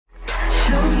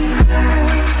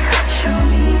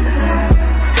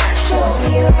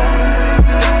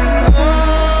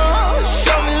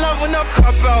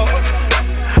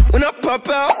pop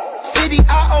out. City,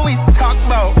 I always talk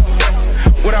about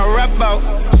what I rap about.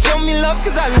 Show me love,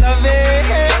 cause I love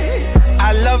it.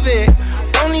 I love it.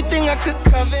 Only thing I could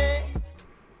covet.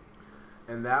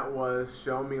 And that was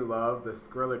Show Me Love, the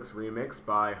Skrillex remix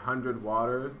by 100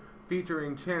 Waters,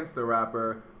 featuring Chance the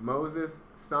Rapper, Moses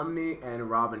Sumney, and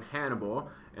Robin Hannibal.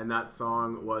 And that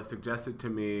song was suggested to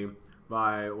me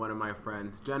by one of my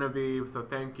friends, Genevieve. So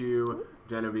thank you,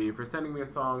 Genevieve, for sending me a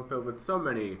song filled with so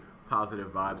many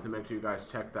positive vibes. So make sure you guys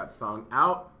check that song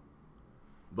out.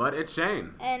 But it's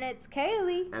Shane. And it's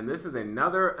Kaylee. And this is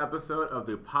another episode of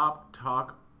the Pop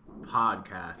Talk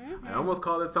Podcast. Mm-hmm. I almost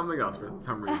called it something else for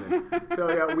some reason. So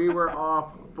yeah, we were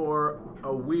off for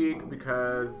a week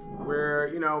because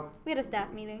we had a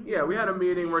staff meeting. Yeah, we had a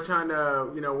meeting. We're trying to,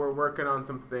 we're working on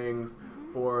some things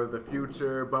for the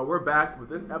future, but we're back with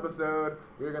this episode.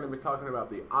 We're going to be talking about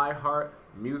the iHeart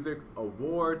Music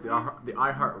Awards, the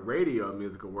iHeartradio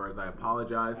Music Awards. I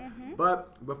apologize. Mm-hmm.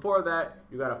 But before that,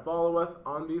 you got to follow us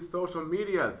on these social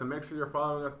media. So make sure you're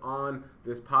following us on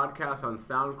this podcast on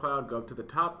SoundCloud. Go up to the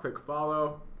top, click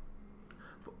follow.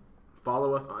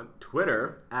 Follow us on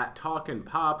Twitter at Talkin'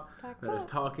 Pop. That is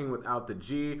talking without the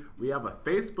G. We have a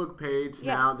Facebook page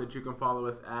now that you can follow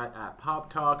us at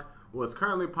Pop Talk. Well, it's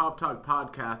currently Pop Talk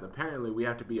Podcast. Apparently, we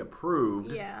have to be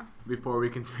approved before we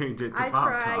can change it to Pop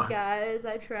Talk. I tried, guys.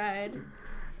 I tried.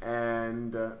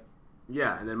 And,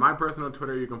 and then my personal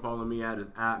Twitter you can follow me at is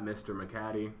at Mr.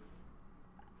 McCaddy.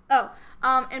 Oh,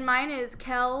 and mine is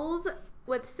Kells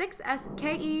with 6 S,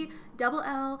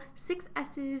 K-E-L-L, 6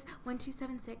 S's,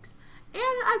 1276. And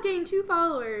I've gained 2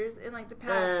 followers in, the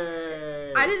past.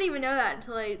 Hey. I didn't even know that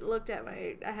until I looked at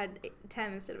I had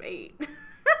 10 instead of 8.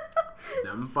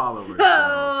 Them followers.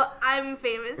 So I'm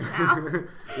famous now.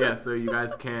 Yeah, so you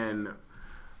guys can,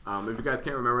 if you guys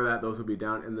can't remember that, those will be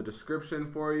down in the description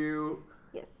for you.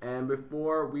 Yes. And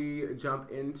before we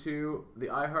jump into the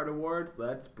iHeart Awards,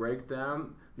 let's break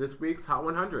down this week's Hot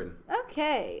 100.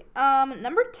 Okay.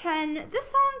 Number 10. This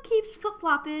song keeps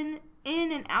flip-flopping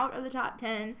in and out of the top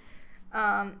 10.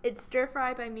 It's Stir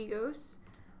Fry by Migos.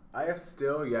 I have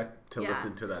still yet to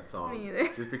listen to that song. Me either.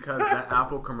 Just because that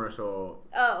Apple commercial,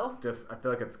 I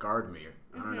feel like it scarred me.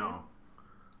 I don't know.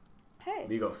 Hey.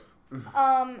 Migos.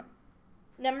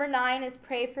 Number 9 is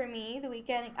Pray For Me, The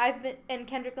Weeknd. And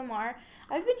Kendrick Lamar.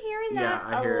 I've been hearing that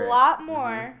a lot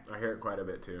more. Mm-hmm. I hear it quite a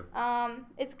bit too.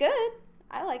 It's good.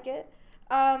 I like it.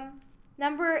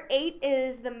 Number 8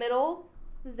 is The Middle,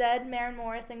 Zed, Maren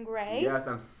Morris, and Gray. Yes,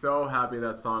 I'm so happy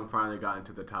that song finally got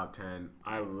into the top 10.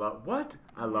 I love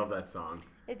that song.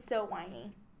 It's so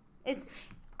whiny.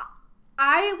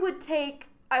 I would take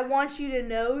I Want You to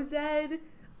Know Zed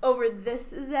over this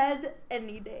Zed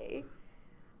any day.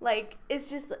 It's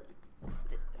just...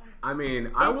 I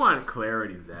mean, I want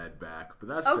Clarity Zed back, but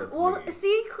that's just me.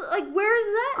 See, where's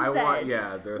that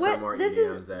Zed? There's some more EDM Zed. This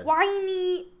is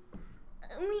whiny...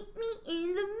 Meet me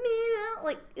in the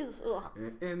middle. Ugh.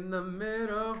 In the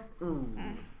middle. Ooh.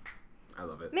 I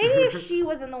love it. Maybe if she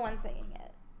wasn't the one singing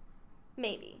it.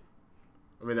 Maybe.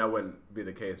 I mean, that wouldn't be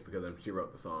the case because she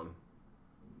wrote the song.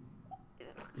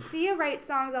 Sia writes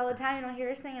songs all the time. You don't hear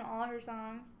her singing all her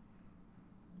songs.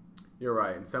 You're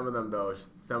right. And some of them,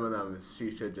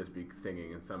 she should just be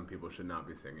singing, and some people should not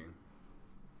be singing.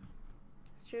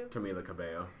 It's true. Camila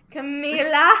Cabello.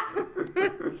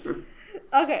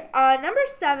 Okay, number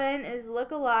 7 is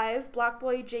Look Alive, Block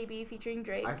Boy JB featuring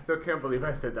Drake. I still can't believe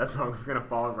I said that song was going to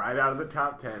fall right out of the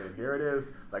top 10, and here it is,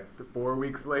 4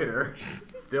 weeks later,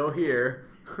 still here.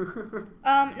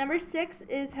 Number 6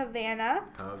 is Havana.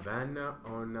 Havana,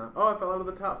 oh no. Oh, it fell out of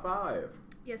the top 5.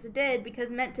 Yes, it did,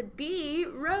 because Meant to Be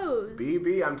rose.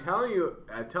 BB, I'm telling you,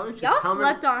 she's Y'all coming.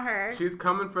 slept on her. She's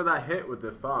coming for that hit with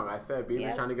this song. I said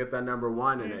BB's trying to get that number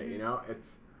 1 in it,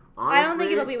 It's honestly, I don't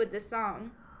think it'll be with this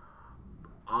song.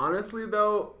 Honestly,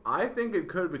 though, I think it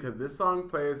could because this song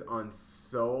plays on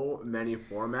so many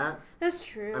formats. That's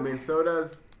true. I mean, so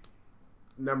does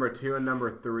number 2 and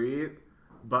number 3,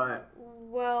 but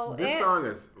this song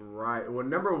is right. Well,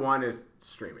 number 1 is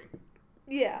streaming.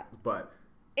 Yeah. But.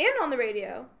 And on the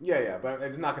radio. Yeah, but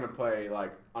it's not going to play,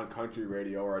 on country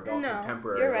radio or adult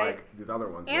contemporary like these other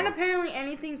ones. And apparently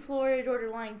anything Florida Georgia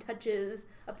Line touches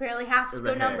apparently has to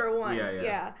go number 1.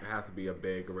 Yeah. It has to be a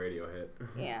big radio hit.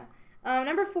 Yeah.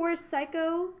 Number 4 is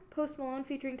Psycho, Post Malone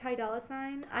featuring Ty Dolla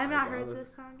 $ign. I have not heard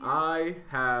this song yet. I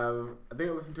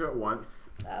think I listened to it once.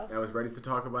 Oh. I was ready to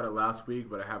talk about it last week,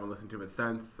 but I haven't listened to it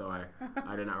since, so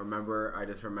I did not remember. I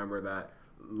just remember that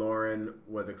Lauren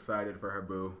was excited for her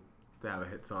boo to have a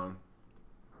hit song.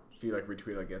 She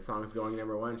retweeted a song's going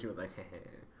number 1. She was like,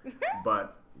 hey.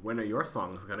 But when are your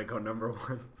songs gonna go number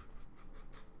 1?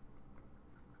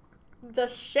 The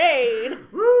shade.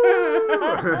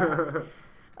 Woo!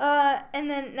 And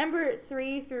then number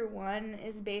 3 through 1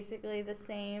 is basically the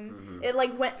same. Mm-hmm. It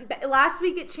like went last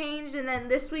week it changed, and then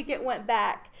this week it went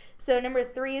back. So number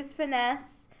 3 is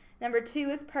Finesse, number 2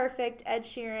 is Perfect, Ed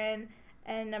Sheeran,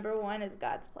 and number 1 is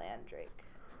God's Plan, Drake.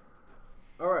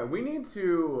 All right, we need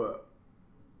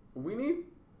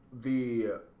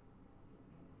the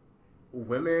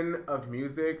women of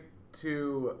music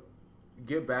to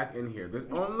get back in here.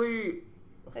 There's only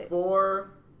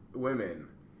 4 women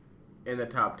in the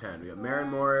top 10. We have Maren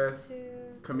Morris,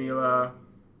 Camila,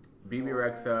 BB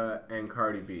Rexa, and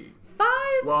Cardi B. 5?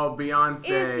 Well, Beyonce,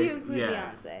 if you include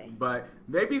yes, Beyonce. but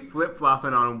they be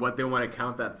flip-flopping on what they want to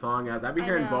count that song as. I be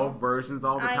hearing know. both versions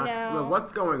all the time. I know. I'm like,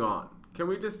 what's going on? Can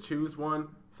we just choose one?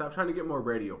 Stop trying to get more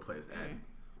radio plays, Ed.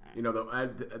 You know,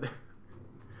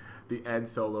 the Ed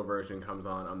solo version comes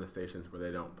on the stations where they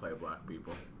don't play black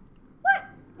people. What?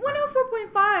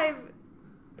 104.5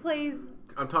 plays...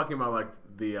 I'm talking about, like,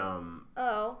 the,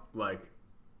 like,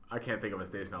 I can't think of a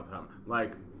station all the time.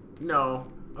 Like, no,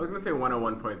 I was going to say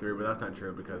 101.3, but that's not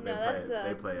true because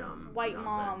they play White Beyonce.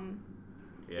 Mom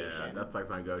station. Yeah, that's like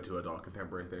my go-to adult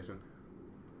contemporary station.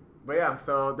 But yeah,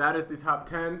 so that is the top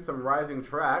 10. Some rising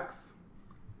tracks.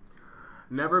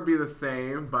 Never Be the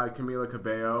Same by Camila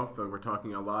Cabello. So we're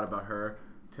talking a lot about her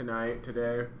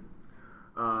today.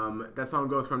 That song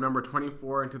goes from number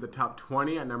 24 into the top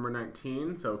 20 at number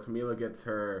 19. So Camila gets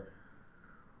her,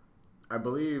 I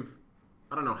believe,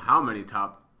 I don't know how many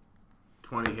top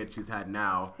 20 hits she's had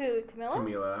now. Who, Camila?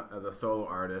 Camila as a solo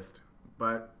artist.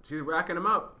 But she's racking them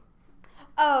up.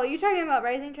 Oh, you're talking about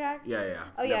rising tracks? Yeah.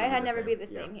 Oh, yeah, I had Never Be the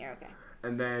Same here, okay.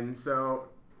 And then, so...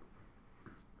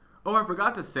 Oh, I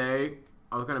forgot to say,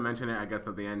 I was going to mention it, I guess,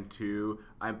 at the end, too.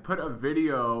 I put a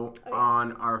video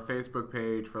on our Facebook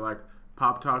page for, like,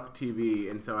 Pop Talk TV,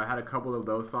 and so I had a couple of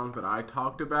those songs that I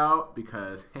talked about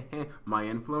because, my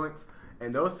influence.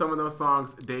 And some of those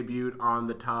songs debuted on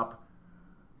the top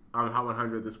Hot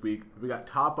 100 this week. We got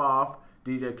Top Off,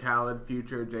 DJ Khaled,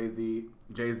 Future, Jay-Z,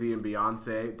 and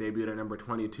Beyonce debuted at number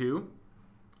 22.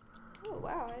 Oh,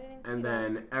 wow, I didn't see And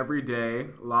that. then Every Day,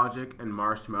 Logic, and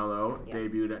Marshmello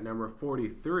debuted at number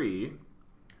 43.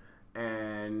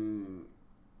 And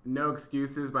No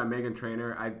Excuses by Meghan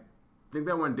Trainor, I think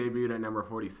that one debuted at number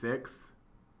 46.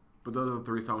 But those are the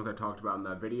 3 songs I talked about in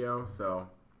that video, so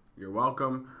you're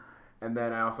welcome. And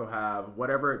then I also have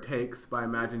Whatever It Takes by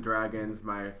Imagine Dragons.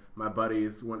 My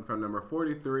buddies went from number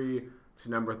 43 to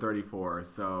number 34.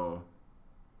 So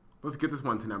let's get this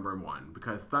one to number 1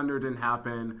 because Thunder didn't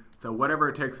happen. So Whatever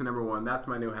It Takes to number 1. That's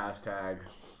my new hashtag.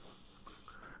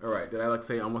 All right. Did I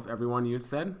say almost everyone you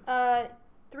said?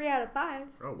 3 out of 5.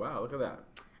 Oh, wow. Look at that.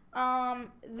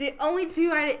 The only 2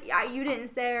 you didn't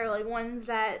say are like ones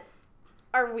that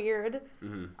are weird.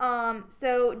 Mm-hmm.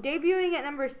 So debuting at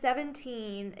number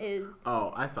 17 is...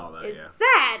 Oh, I saw that,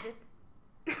 sad.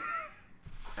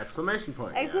 Exclamation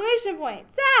point. Exclamation point.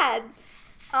 Sad.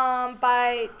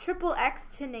 By Triple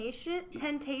X Temptation?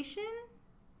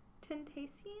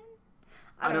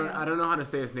 I don't know how to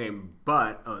say his name,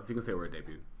 but so you can say where it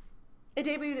debuted. It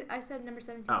debuted. I said number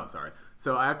 17. Oh, sorry.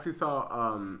 So I actually saw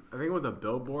I think it was a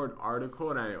Billboard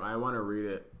article, and I want to read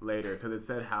it later because it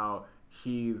said how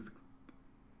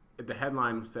the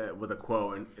headline was a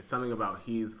quote, and it's something about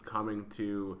he's coming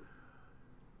to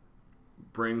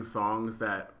bring songs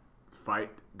that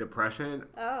fight depression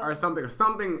or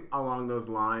something along those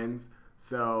lines.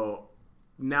 So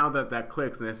now that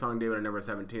clicks and his song debuted at number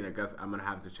 17, I guess I'm gonna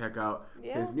have to check out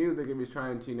his music if he's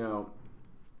trying to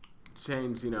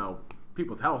change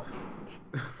people's health.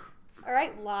 All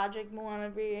right, Logic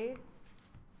wannabe.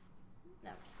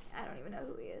 No, I don't even know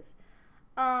who he is.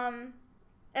 And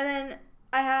then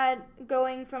I had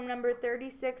going from number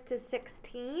 36 to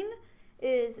 16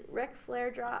 is Ric Flair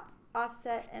Drop,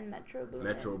 Offset, and Metro Boomin.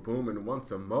 Metro Boomin want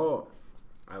some more.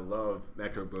 I love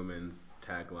Metro Boomin's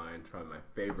tagline. It's probably my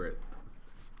favorite,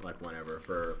 one ever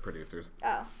for producers.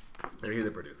 Oh. Maybe he's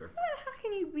a producer. How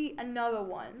can you beat another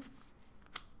one?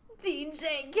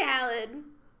 DJ Khaled.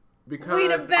 Because we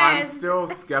the I'm best. still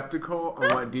skeptical on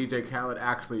what DJ Khaled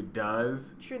actually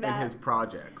does in his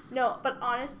projects. No, but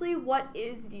honestly, what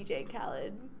is DJ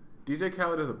Khaled? DJ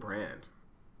Khaled is a brand.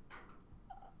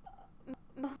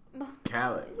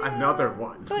 Khaled, another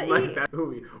one. That's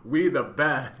who we the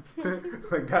best.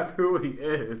 That's who he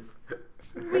is.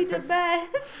 We the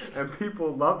best. And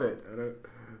people love it.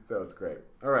 So it's great.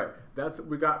 All right, that's what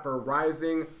we got for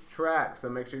Rising Tracks. So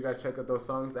make sure you guys check out those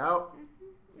songs out.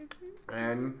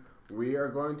 And we are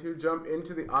going to jump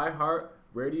into the iHeart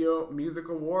Radio Music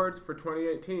Awards for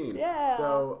 2018. Yeah.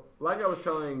 So, like I was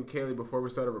telling Kaylee before we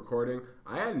started recording,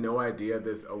 I had no idea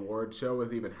this award show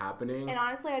was even happening. And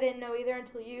honestly, I didn't know either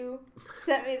until you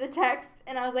sent me the text,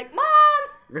 and I was like,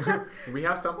 Mom! We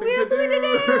have something to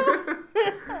do.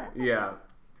 Yeah.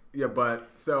 Yeah,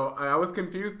 but so I was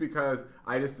confused because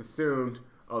I just assumed,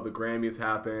 oh, the Grammys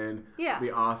happen, Yeah.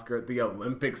 the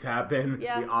Olympics happen,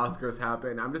 Yeah. the Oscars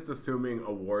happen. I'm just assuming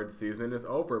award season is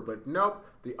over, but nope.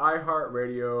 The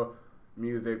iHeartRadio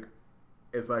Music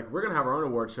is like, we're gonna have our own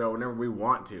award show whenever we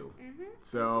want to. Mm-hmm.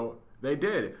 So they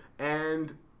did,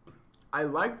 and I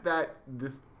liked that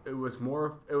it was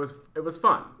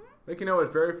fun. Like, it was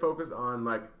very focused on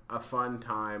like a fun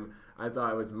time. I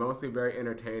thought it was mostly very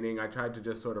entertaining. I tried to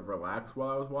just sort of relax while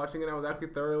I was watching it. I was actually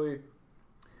thoroughly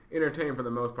entertained for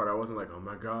the most part. I wasn't like, oh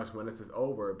my gosh, when is this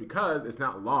over? Because it's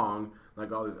not long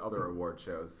like all these other award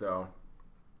shows. So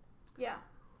Yeah.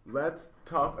 let's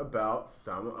talk about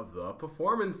some of the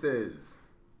performances.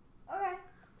 Okay.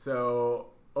 So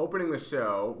opening the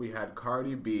show, we had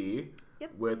Cardi B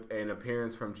Yep. with an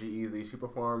appearance from G-Eazy. She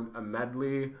performed a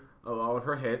medley of all of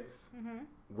her hits,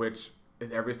 which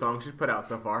is every song she's put out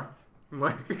so far.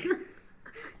 Like,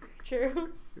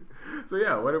 True. so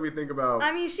yeah, what do we think about?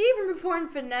 I mean, she even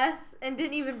performed Finesse and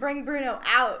didn't even bring Bruno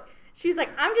out. She's like,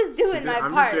 I'm just doing my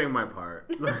I'm part. just doing my part.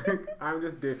 Like, I'm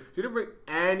just doing. She didn't bring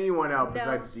anyone out No.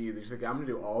 besides G-Eazy. She's like, I'm gonna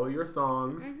do all of your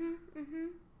songs,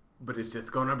 but it's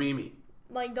just gonna be me.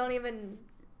 Like, don't even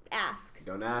ask.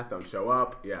 Don't ask, don't show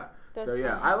up. Yeah. That's so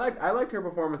yeah, fine. I liked her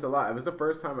performance a lot. It was the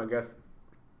first time, I guess.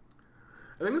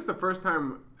 I think it's the first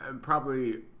time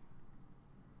probably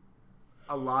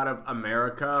a lot of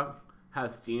America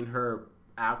has seen her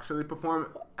actually perform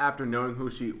after knowing who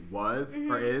she was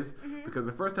or is. Because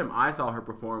the first time I saw her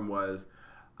perform was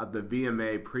at the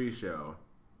VMA pre-show.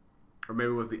 Or maybe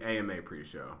it was the AMA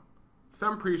pre-show.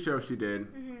 Some pre-show she did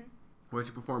where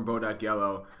she performed Bodak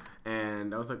Yellow.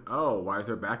 And I was like, oh, why is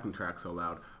her backing track so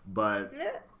loud? But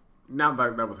not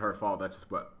that was her fault. That's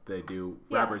just what they do.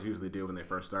 Yeah. Rappers usually do when they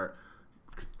first start,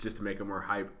 just to make it more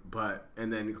hype.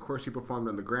 And then of course she performed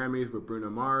on the Grammys with Bruno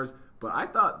Mars. But I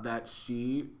thought that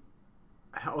she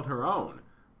held her own,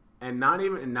 and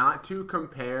not to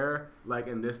compare like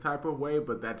in this type of way,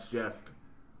 but that's just,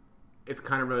 it's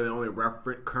kind of really the only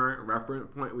current reference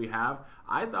point we have.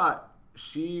 I thought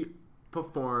she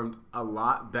performed a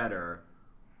lot better,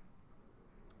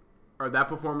 or that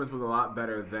performance was a lot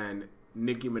better than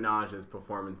Nicki Minaj's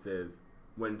performances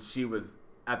when she was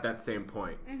at that same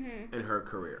point in her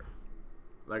career.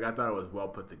 Like, I thought it was well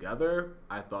put together.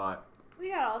 I thought, We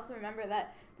gotta also remember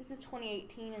that this is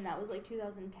 2018 and that was like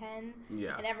 2010.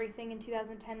 Yeah. And everything in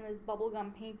 2010 was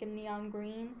bubblegum pink and neon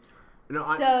green. no,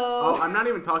 So I'm not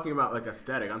even talking about like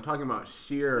aesthetic. I'm talking about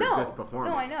sheer just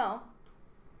performance. No, I know.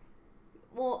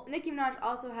 Well, Nicki Minaj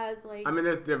also has like. I mean,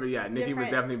 there's different. Yeah, Nicki was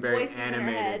different definitely very voices in her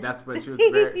animated. head. That's when she was.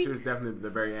 She was definitely the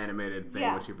very animated thing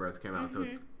when she first came out. So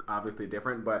it's obviously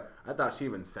different. But I thought she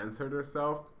even censored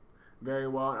herself very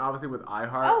well. And obviously with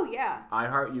iHeart. Oh yeah.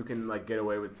 iHeart, you can like get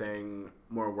away with saying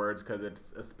more words because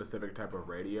it's a specific type of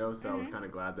radio. So I was kind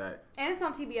of glad that. And it's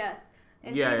on TBS.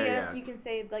 And Yeah, TBS, yeah. you can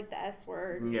say like the S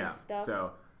word and stuff.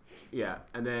 So, yeah.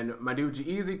 And then my dude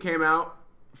G-Eazy came out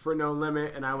for No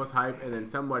Limit, and I was hyped. And then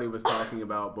somebody was talking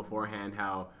about beforehand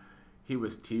how he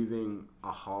was teasing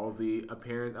a Halsey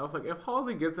appearance. I was like, if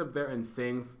Halsey gets up there and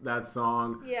sings that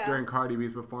song during Cardi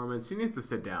B's performance, she needs to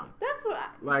sit down. That's what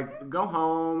Like, go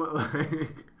home.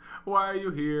 Like, why are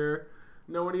you here?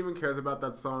 No one even cares about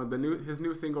that song. His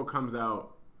new single comes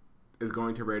out, is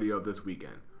going to radio this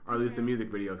weekend. Or at least the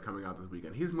music video is coming out this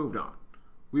weekend. He's moved on.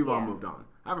 We've all moved on.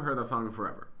 I haven't heard that song in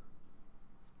forever.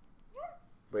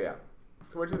 But yeah.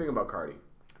 So what do you think about Cardi?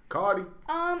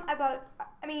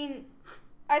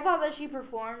 I thought that she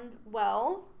performed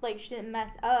well. Like, she didn't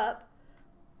mess up.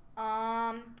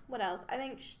 What else? I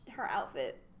think her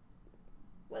outfit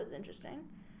was interesting.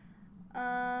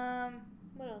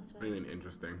 What else? What do you mean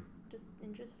interesting? Just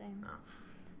interesting. Oh.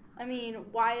 I mean,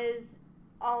 why is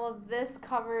all of this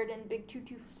covered in big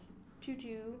tutu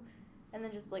and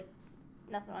then just like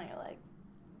nothing on your legs?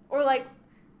 Or like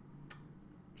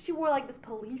she wore like this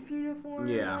police uniform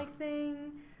like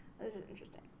thing. This is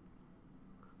interesting.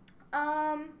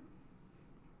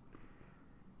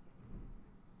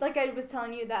 Like I was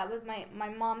telling you, that was my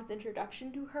mom's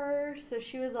introduction to her, so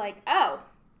she was like, "Oh,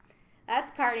 that's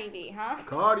Cardi B, huh?"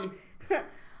 Cardi.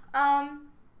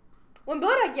 when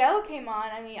Bodak Yellow came on,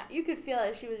 I mean, you could feel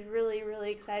that she was really, really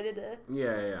excited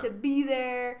to be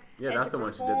there. Yeah, and that's to the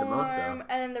one perform. she did the most of.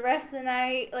 And then the rest of the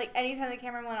night, like anytime the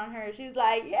camera went on her, she was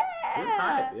like, yeah. She was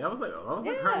hyped. That was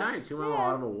like her night. She won a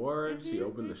lot of awards. She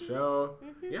opened the show.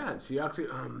 Yeah, she actually.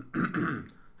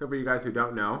 So for you guys who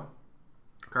don't know,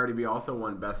 Cardi B also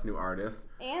won Best New Artist,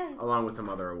 and along with some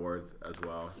other awards as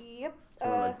well. Yep. She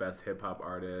won like Best Hip Hop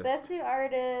Artist. Best New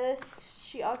Artist.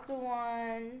 She also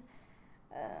won.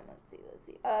 Let's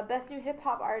see. Best New Hip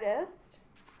Hop Artist.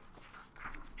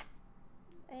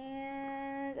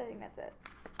 And I think that's it.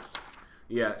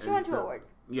 Yeah. She won 2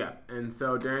 awards. Yeah, and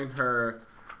so during her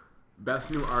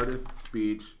Best New Artist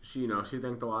speech, she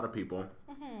thanked a lot of people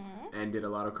and did a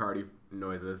lot of Cardi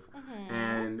noises.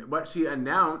 But she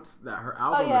announced that her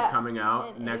album is coming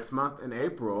out next month in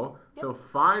April. Yep. So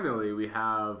finally, we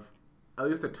have at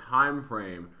least a time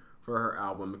frame for her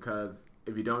album, because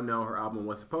if you don't know, her album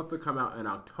was supposed to come out in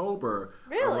October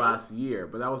of last year,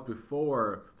 but that was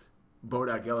before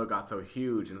Bodak Yellow got so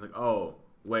huge, and it's like, oh,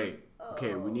 wait,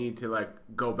 okay, we need to like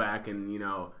go back and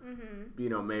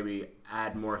maybe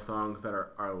add more songs that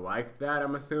are like that,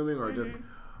 I'm assuming, or just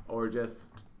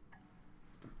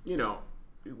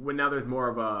when now there's more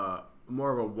of a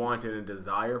want and a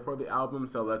desire for the album,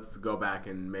 so let's go back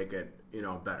and make it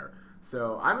better.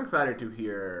 So I'm excited to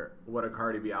hear what a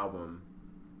Cardi B album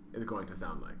is going to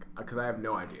sound like, because I have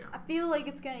no idea. I feel like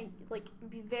it's gonna like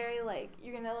be very like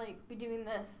you're gonna like be doing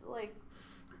this like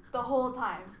the whole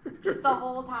time, just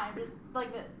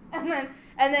like this, and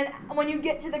then when you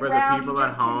get to the ground, you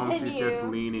just continue. She's just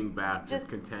leaning back, just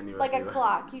continuously, like a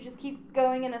clock. You just keep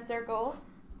going in a circle,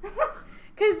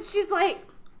 because she's like.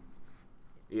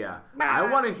 Yeah,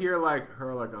 I want to hear like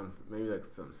her like on maybe like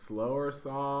some slower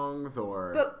songs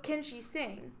or. But can she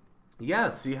sing?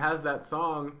 Yes, she has that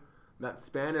song. That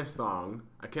Spanish song,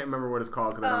 I can't remember what it's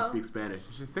called because I don't speak Spanish.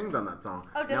 She sings on that song.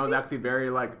 Oh, does she? And I was actually very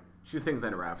like, she sings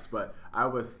and raps, but I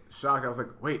was shocked. I was like,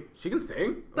 wait, she can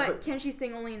sing? But can she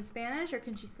sing only in Spanish, or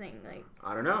can she sing like?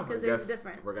 I don't know. Because there's a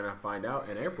difference. We're gonna find out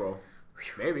in April,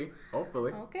 maybe,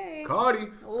 hopefully. Okay. Cardi.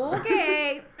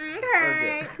 Okay.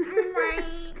 Okay.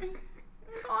 Right.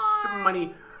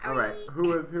 Money. All right.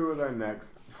 Who was our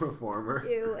next performer?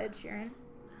 You, Ed Sheeran.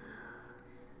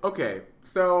 Okay,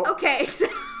 so.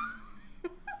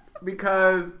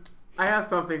 Because I have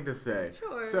something to say.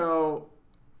 Sure. So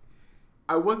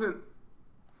I wasn't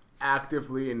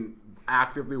actively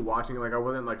watching, like I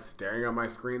wasn't like staring at my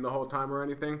screen the whole time or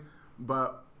anything.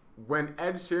 But when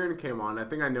Ed Sheeran came on, I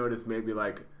think I noticed maybe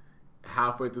like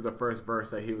halfway through the first verse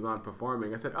that he was on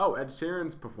performing. I said, "Oh, Ed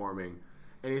Sheeran's performing,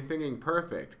 and he's singing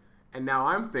perfect." And now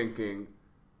I'm thinking,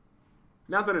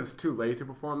 not that it's too late to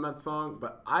perform that song,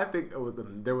 but I think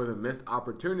there was a missed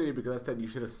opportunity, because I said you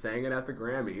should have sang it at the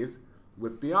Grammys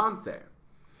with Beyonce.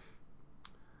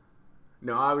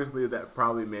 Now, obviously, that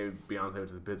probably maybe Beyonce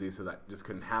was just busy, so that just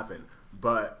couldn't happen.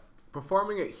 But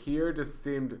performing it here just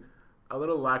seemed a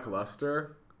little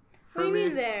lackluster for me. What do you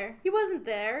mean there? He wasn't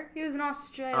there. He was in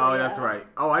Australia. Oh, that's right.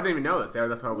 Oh, I didn't even know this.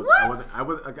 That's why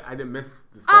I didn't miss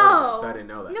the story, so I didn't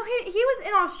know that. No, he was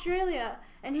in Australia,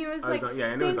 and he was like,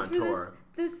 I know he was on tour.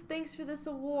 Thanks for this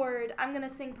award. I'm gonna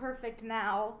sing perfect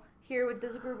now here with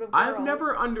this group of girls. I've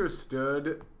never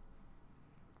understood,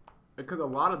 because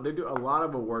they do a lot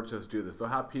of award shows do this. They'll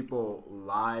have people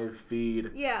live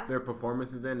feed their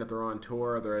performances in if they're on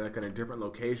tour or they're like in a different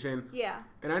location. Yeah.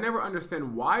 And I never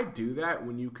understand why do that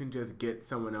when you can just get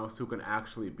someone else who can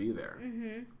actually be there.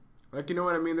 Mm-hmm. Like, you know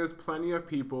what I mean? There's plenty of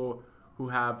people who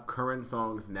have current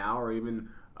songs now, or even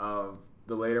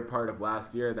the later part of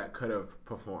last year, that could have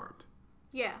performed.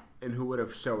 Yeah. And who would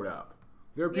have showed up.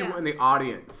 There are people in the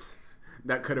audience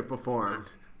that could have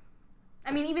performed.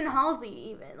 I mean, even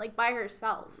Halsey, like, by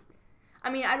herself. I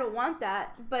mean, I don't want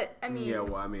that, but, I mean... Yeah,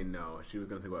 well, I mean, no. She was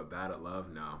going to say, what, Bad at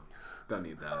Love? No. Don't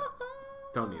need that.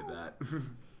 Don't need that.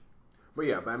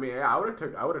 I mean, I would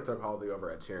have took Halsey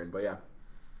over Ed Sheeran, but yeah.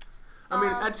 I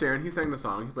mean, Ed Sheeran, he sang the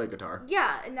song. He played guitar.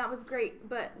 Yeah, and that was great,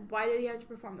 but why did he have to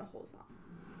perform the whole song?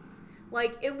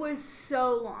 Like, it was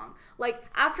so long. Like,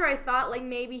 after I thought, like,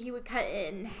 maybe he would cut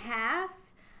it in half,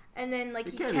 and then, like,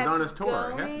 he kept he's on his tour.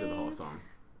 going. He has to do the whole song.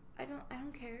 I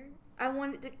don't care. I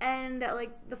want it to end at,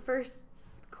 like, the first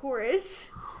chorus.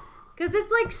 Because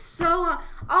it's, like, so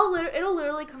long. It'll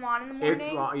literally come on in the morning.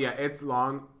 It's long. Yeah, it's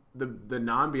long. The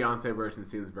non-Beyonce version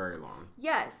seems very long.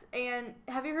 Yes, and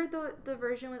have you heard the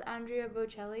version with Andrea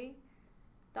Bocelli,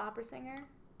 the opera singer?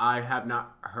 I have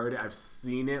not heard it. I've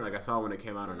seen it. Like, I saw it when it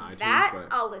came out on iTunes. That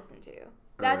I'll listen to.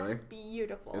 That's really?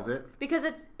 Beautiful. Is it? Because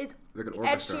it's like an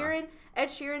Ed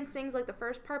Sheeran sings like the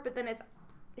first part, but then it's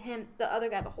him, the other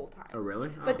guy, the whole time. Oh, really?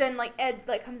 Oh. But then, like, Ed,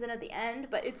 like, comes in at the end,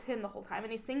 but it's him the whole time,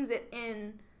 and he sings it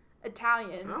in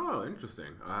Italian. Oh,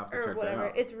 interesting. I'll have to or check whatever. that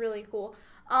out. It's really cool.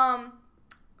 What's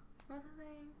the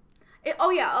thing?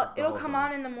 It'll come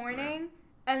on in the morning,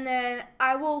 and then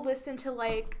I will listen to,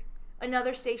 like,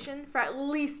 another station for at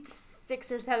least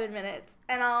 6 or 7 minutes,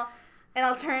 and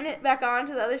I'll turn it back on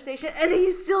to the other station, and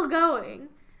he's still going.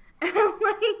 And I'm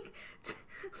like...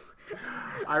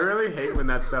 I really hate when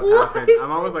that stuff What? happens.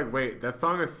 I'm always like, wait, that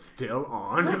song is still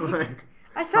on? like,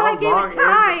 I thought I gave it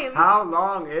time. How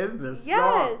long is this song?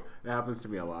 Yes. It happens to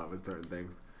me a lot with certain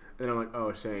things. And I'm like,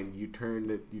 oh, Shane, you turned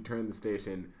the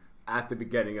station at the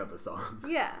beginning of the song.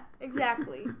 Yeah,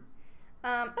 exactly.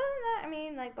 Other than that, I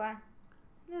mean, like, blah.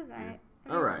 It was alright.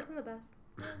 All right. It wasn't the best.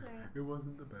 It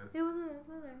wasn't the best. It wasn't the best.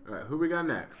 It was alright. All right, who we got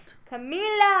next?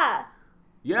 Camila!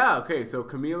 Yeah, okay, so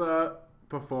Camila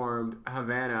performed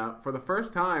Havana for the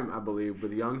first time, I believe,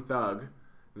 with Young Thug.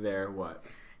 What?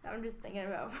 I'm just thinking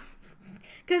about...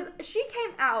 Because she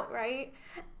came out, right?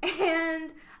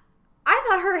 And I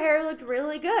thought her hair looked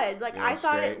really good. Like, Yeah, I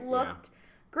thought straight, it looked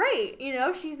great. You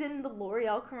know, she's in the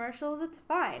L'Oreal commercials. It's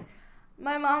fine.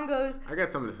 My mom goes... I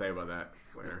got something to say about that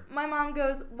later. My mom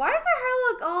goes, why does her hair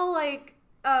look all, like,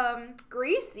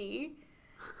 greasy?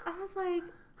 I was like...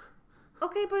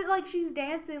 Okay, but, like, she's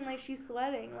dancing, like, she's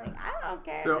sweating. Like, I don't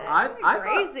care. So That's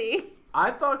crazy.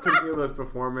 I thought Camila's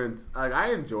performance, like,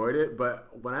 I enjoyed it, but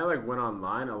when I, like, went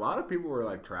online, a lot of people were,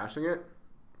 like, trashing it.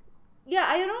 Yeah,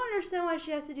 I don't understand why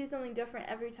she has to do something different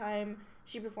every time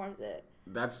she performs it.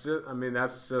 That's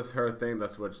just her thing.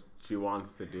 That's what she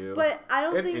wants to do. But I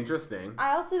don't think... It's interesting.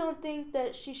 I also don't think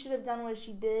that she should have done what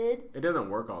she did. It doesn't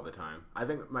work all the time. I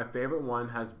think my favorite one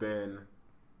has been...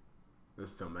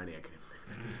 There's so many I can't think.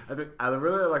 I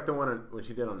really like the one when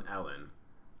she did on Ellen.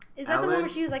 Is that the one where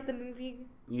she was like the movie?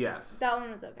 Yes. That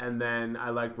one was okay. And then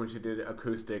I liked when she did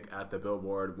acoustic at the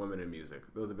Billboard Women in Music.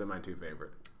 Those have been my two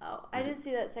favorite. Oh, I didn't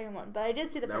see that second one, but I did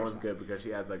see the first one. That one's good because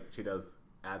she adds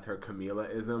her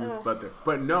Camila-isms,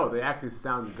 but no, they actually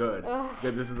sound good.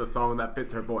 Because this is a song that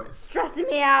fits her voice. Stressing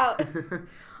me out.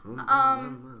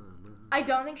 I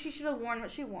don't think she should have worn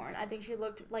what she worn. I think she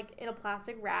looked like in a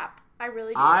plastic wrap. I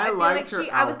really do. I feel like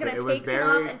I was gonna take some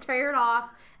off and tear it off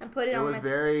and put it on. It was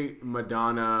very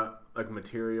Madonna, like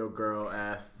Material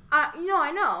Girl-esque.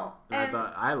 I know. And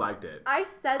I liked it. I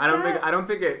said I don't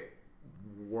think it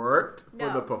worked for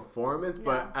the performance, No.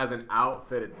 but as an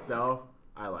outfit itself,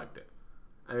 I liked it.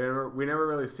 We never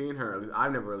really seen her. At least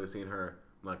I've never really seen her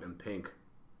like in pink.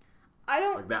 I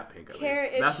don't like that pink. care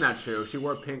if that's not true. She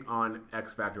wore pink on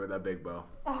X Factor with that big bow.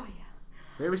 Oh yeah.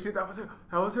 Maybe that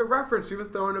was her reference. She was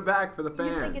throwing it back for the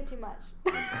fans. You think it too much.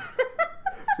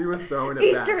 She was throwing it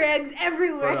Easter back. eggs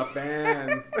everywhere. For the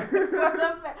fans.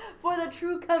 for the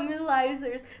true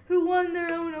Camilizers who won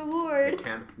their own award.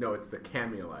 No, it's the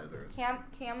Camilizers. The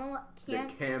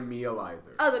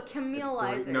Camilizers. Oh, the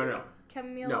Camilizers. No.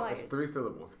 Camilizers. No, it's 3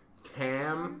 syllables.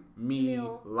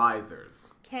 Camilizers.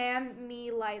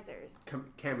 Camilizers.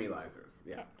 Camilizers.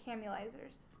 Yeah.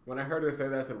 Camilizers. When I heard her say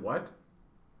that, I said, "What?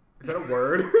 Is that a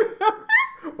word?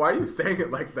 Why are you saying it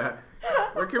like that?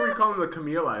 Why can't we call them the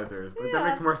Camilizers? Like, that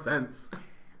makes more sense."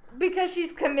 Because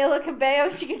she's Camila Cabello,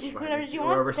 she can do whatever she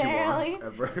wants, apparently.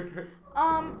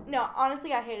 No,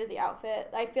 honestly, I hated the outfit.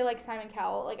 I feel like Simon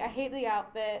Cowell. Like, I hate the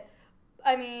outfit.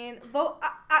 I mean, what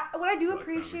I do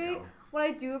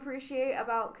appreciate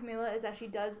about Camila is that she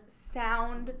does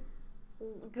sound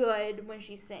good when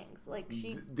she sings. Like,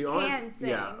 she can sing.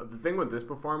 Yeah, the thing with this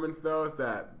performance, though, is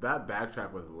that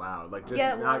backtrack was loud. Like,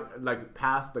 just was. like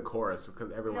past the chorus,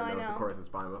 because everyone knows the chorus is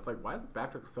fine. But it's like, why is the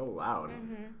backtrack so loud?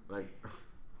 Mm-hmm. Like,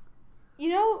 you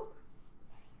know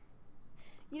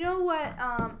what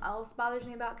else bothers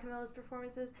me about Camila's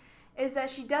performances is that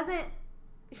she doesn't.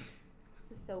 This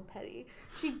is so petty.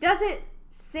 She doesn't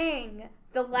sing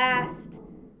the last.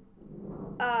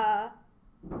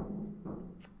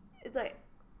 It's like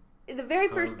in the very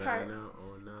first part.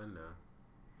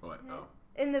 What? Oh.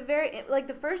 In the very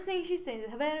the first thing she sings is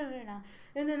Havana, Havana,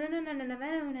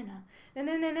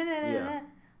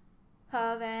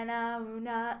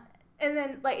 and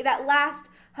then like that last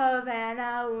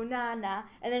Havana,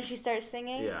 and then she starts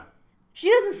singing. Yeah. She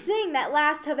doesn't sing that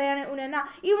last Havana,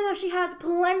 even though she has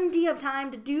plenty of time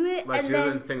to do it. Like, and she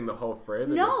doesn't sing the whole phrase?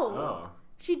 No.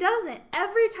 She doesn't.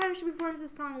 Every time she performs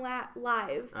this song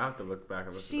live, I have to look back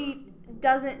and look. She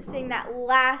doesn't sing that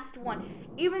last one,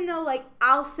 even though like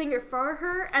I'll sing it for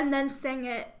her and then sing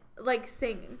it like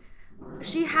singing.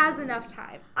 She has enough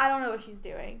time. I don't know what she's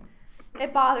doing.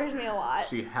 It bothers me a lot.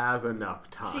 She has enough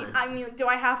time. I mean, do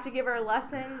I have to give her a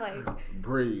lesson? Like,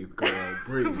 breathe, girl,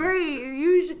 breathe. Breathe.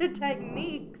 Use your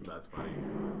techniques. That's funny.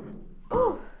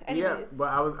 Ooh. Anyways. Yeah, but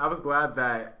I was glad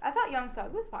that. I thought Young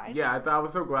Thug was fine. Yeah, I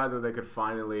was so glad that they could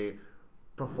finally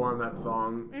perform that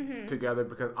song together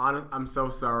because I'm so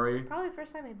sorry. Probably the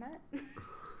first time they met.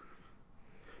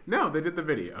 No, they did the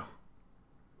video.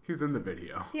 He's in the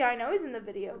video. Yeah, I know he's in the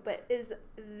video, but is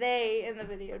they in the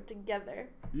video together?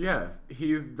 Yes,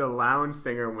 he's the lounge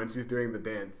singer when she's doing the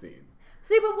dance scene.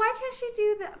 See, but why can't she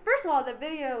do that? First of all, the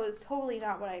video is totally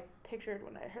not what I pictured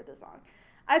when I heard the song.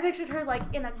 I pictured her like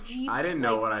in a Jeep. I didn't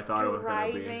know what I thought it was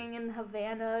going to be. Driving in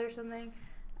Havana or something.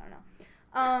 I don't know.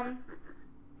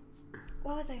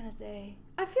 What was I gonna say?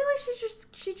 I feel like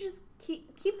she just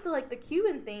keep the the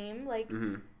Cuban theme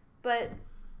but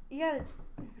you gotta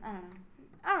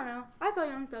I don't know. I thought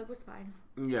Young Thug was fine.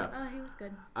 Yeah. He was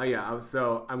good.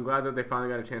 So I'm glad that they finally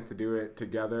got a chance to do it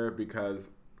together because,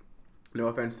 no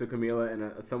offense to Camila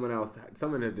and someone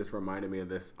had just reminded me of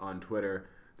this on Twitter.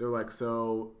 They're like,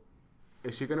 so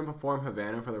is she gonna perform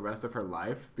Havana for the rest of her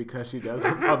life because she does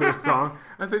other songs?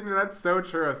 I think that's so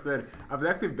true. I was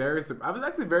actually very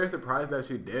surprised that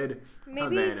she did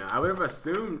Havana. I would have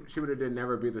assumed she would have did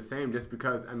Never Be the Same just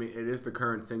because it is the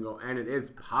current single and it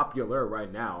is popular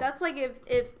right now. That's like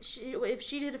if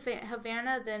she did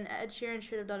Havana, then Ed Sheeran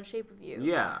should have done Shape of You.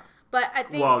 Yeah. But I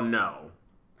think no.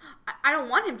 I don't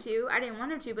want him to. I didn't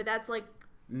want him to, but that's like.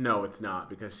 No, it's not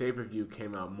because Shape of You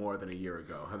came out more than a year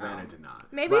ago. Havana did not.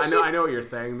 Maybe I know what you're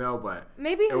saying though, but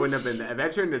maybe it wouldn't have been. If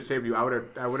Ed Sheeran did Shape of You, I would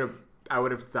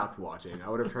have stopped watching. I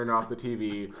would have turned off the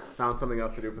TV, found something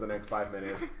else to do for the next 5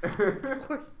 minutes.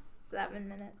 Or 7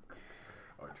 minutes.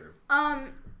 Oh, true.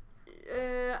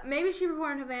 Maybe she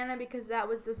performed Havana because that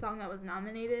was the song that was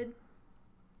nominated,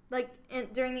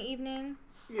 during the evening.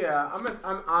 Yeah, I'm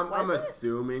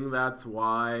assuming that's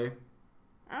why.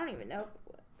 I don't even know.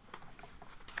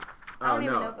 I don't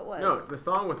even know if it was. No, the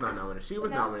song was not nominated. She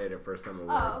was nominated for some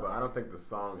awards, but I don't think the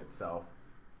song itself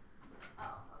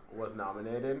was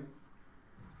nominated.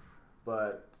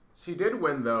 But she did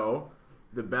win, though,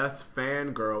 the Best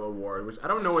Fangirl Award, which I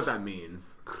don't know what that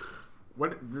means.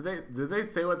 What did they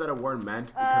say what that award meant?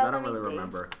 Because I don't really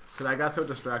remember. Because I got so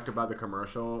distracted by the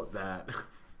commercial that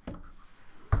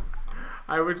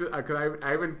I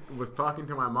even was talking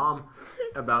to my mom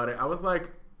about it. I was like,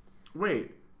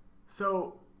 wait,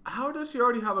 so how does she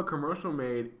already have a commercial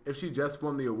made if she just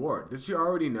won the award? Did she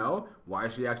already know? Why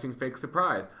is she acting fake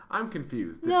surprise? I'm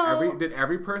confused. Did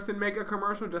every person make a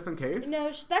commercial just in case?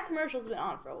 No, that commercial's been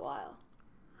on for a while.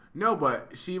 No,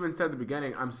 but she even said at the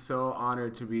beginning, I'm so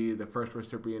honored to be the first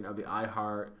recipient of the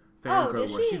iHeart Fangirl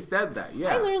Award. She said that,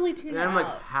 yeah. I literally tuned out. And I'm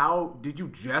like, how did you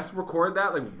just record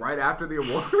that right after the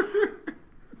award?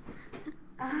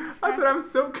 I said, I'm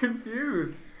so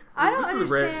confused. I don't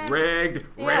understand. Rigged.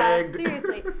 Yeah,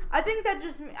 seriously. I think that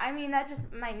just might mean that, she's a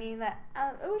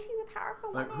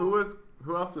powerful woman. Who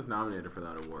else was nominated for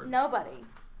that award? Nobody.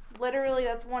 Literally,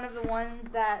 that's one of the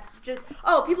ones that just,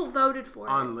 people voted for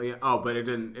it. But it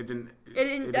didn't.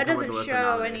 That doesn't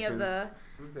show any of the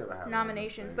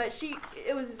nominations, but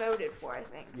it was voted for, I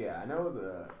think. Yeah, I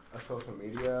know a social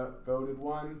media voted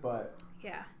one, but.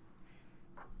 Yeah.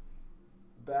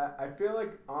 That, I feel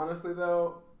like, honestly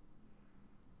though,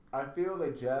 I feel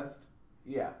they just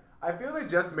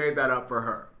made that up for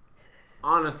her.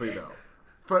 Honestly, though.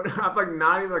 I'm like,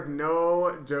 not even,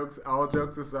 no jokes, all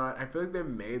jokes aside, I feel like they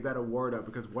made that award up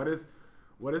because what is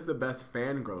the Best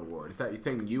Fangirl Award? Is that you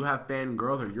saying you have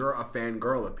fangirls or you're a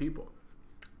fangirl of people?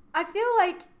 I feel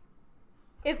like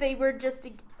if they were just,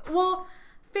 fangirl,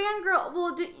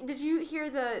 did you hear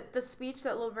the speech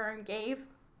that Laverne gave?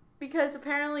 Because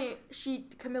apparently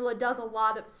Camila does a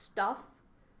lot of stuff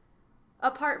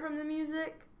apart from the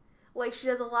music. Like, she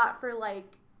does a lot for,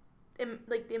 the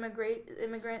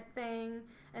immigrant thing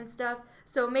and stuff.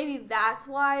 So maybe that's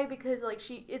why, because,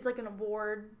 it's, an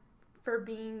award for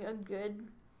being a good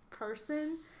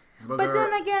person. But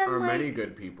then again, many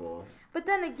good people. But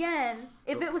then again,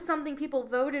 if it was something people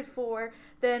voted for,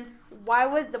 then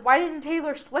why didn't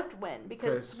Taylor Swift win?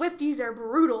 Because Swifties are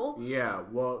brutal. Yeah,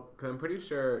 well, cause I'm pretty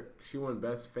sure she won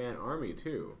Best Fan Army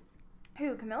too.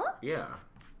 Who, Camila? Yeah.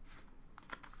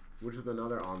 Which is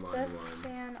another online one. Best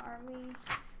Fan Army.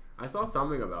 I saw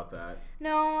something about that.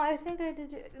 No, I think I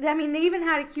did. I mean, they even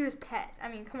had a cute as pet. I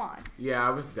mean, come on. Yeah,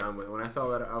 I was done with it. When I saw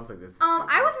that, I was like, this is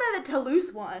I was mad at the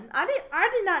Toulouse one. I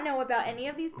did not know about any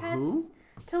of these pets. Who?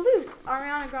 Toulouse,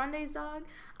 Ariana Grande's dog.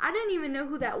 I didn't even know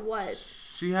who that was.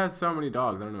 She has so many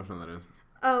dogs. I don't know which one that is.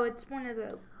 Oh, it's one of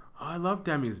the... Oh, I love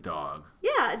Demi's dog.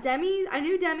 Yeah, Demi. I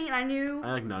knew Demi, and I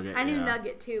like Nugget. I knew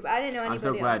Nugget too, but I didn't know anybody else.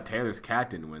 I'm so glad Taylor's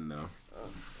cat didn't win though.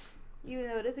 Even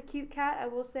though it is a cute cat, I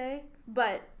will say,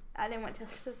 but I didn't want Taylor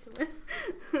Swift to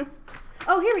win.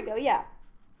 Oh, here we go. Yeah,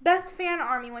 Best Fan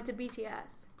Army went to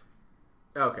BTS.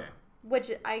 Okay.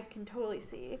 which I can totally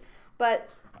see. But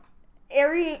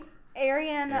Arianators.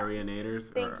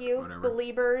 Thank you. Whatever.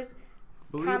 Beliebers.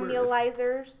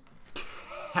 Camulizers.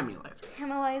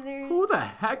 Camulizers. Who the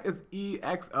heck is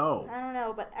EXO? I don't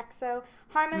know, but EXO.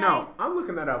 Harmonize. No, I'm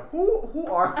looking that up. Who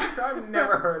are I've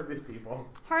never heard of these people.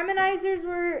 Harmonizers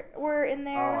were in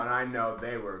there. Oh, and I know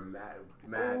they were mad.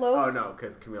 Oh, no,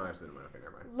 because Camille Anderson didn't win a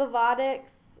finger, right?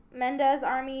 Levotics. Mendez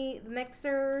Army. The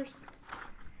Mixers.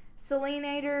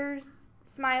 Selenators.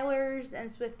 Smilers. And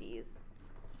Swifties.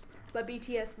 But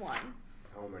BTS won.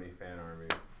 So many fan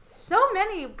armies. So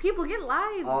many people get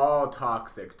lives. All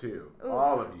toxic, too. Ooh,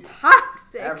 all of you.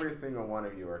 Toxic. Every single one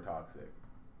of you are toxic.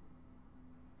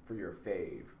 For your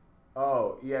fave.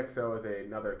 Oh, EXO is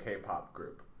another K-pop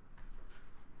group.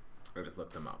 I just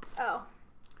looked them up. Oh.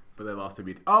 But they lost to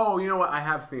BTS. Oh, you know what? I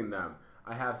have seen them.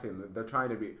 They're trying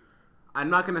to be... I'm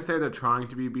not going to say they're trying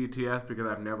to be BTS because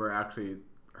I've never actually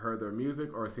heard their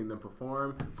music or seen them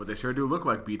perform, but they sure do look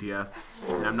like BTS.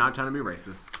 And I'm not trying to be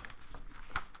racist.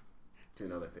 You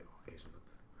know, they say, oh,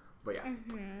 Asians. But yeah.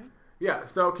 Mm-hmm. Yeah,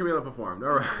 so Camila performed.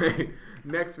 All right.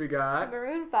 Next we got...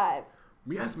 Maroon 5.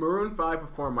 Yes, Maroon 5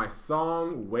 performed my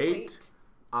song, Wait.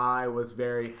 I was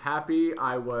very happy.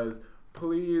 I was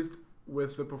pleased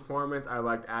with the performance. I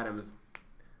liked Adam's...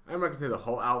 I'm not going to say the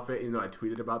whole outfit, even though I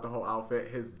tweeted about the whole outfit.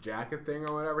 His jacket thing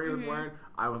or whatever he was wearing.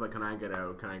 I was like, can I get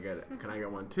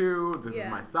one too? This is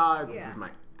my size. This is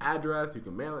my address. You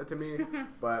can mail it to me.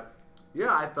 But yeah,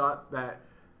 I thought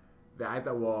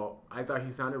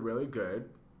he sounded really good,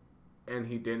 and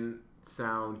he didn't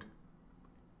sound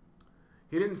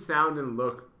and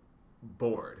look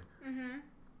bored. Mm-hmm.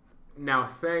 Now,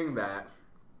 saying that,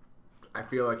 I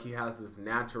feel like he has this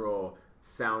natural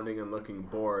sounding and looking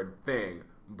bored thing,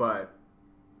 but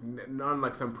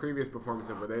unlike some previous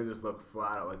performances where they just look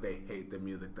flat out like they hate the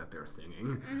music that they're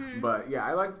singing. Mm-hmm. But yeah,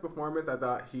 I liked his performance. I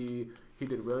thought he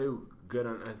did really good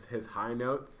on his high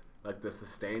notes. Like the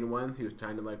sustained ones, he was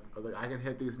trying to I can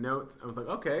hit these notes. I was like,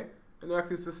 okay. And they're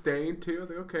actually sustained too. I was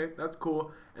like, okay, that's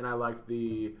cool. And I liked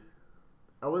I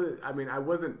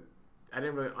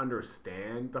didn't really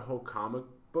understand the whole comic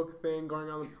book thing going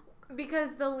on.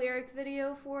 Because the lyric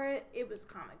video for it was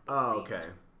comic book. Oh, okay.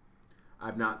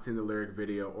 I've not seen the lyric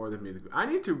video or the music. I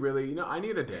need to really, I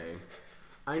need a day.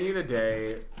 I need a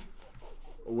day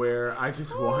where I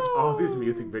just watch all these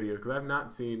music videos because I've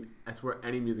not seen, I swear,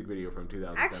 any music video from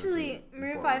 2017. Actually,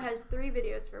 Maroon 5 has 3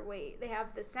 videos for Wait. They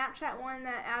have the Snapchat one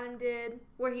that Adam did,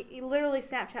 where he literally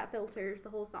Snapchat filters the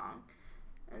whole song.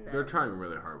 And then, they're trying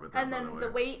really hard with that. And then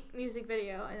the Wait music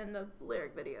video, and then the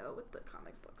lyric video with the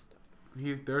comic book stuff.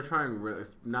 They're trying really.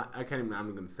 I'm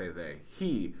going to say they.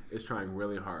 He is trying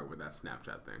really hard with that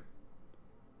Snapchat thing.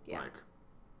 Yeah.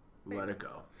 Let it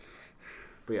go.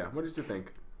 But yeah, what did you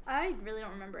think? I really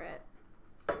don't remember it.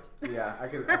 Yeah, I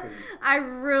can.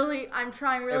 I'm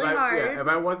trying really hard. Yeah, if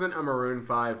I wasn't a Maroon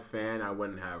 5 fan, I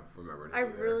wouldn't have remembered it. I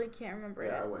really can't remember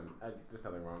it. Yeah, I wouldn't. There's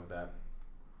nothing wrong with that.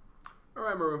 All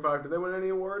right, Maroon 5. Did they win any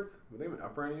awards? Were they even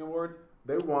up for any awards?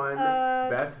 They won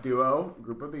Best Duo,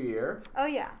 Group of the Year. Oh,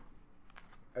 yeah.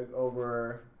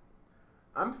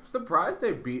 I'm surprised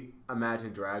they beat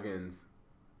Imagine Dragons.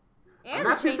 And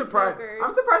I'm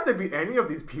surprised they beat any of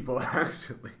these people,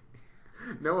 actually.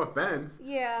 No offense.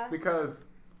 Yeah. Because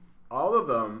all of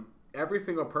them, every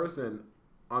single person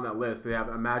on that list, they have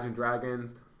Imagine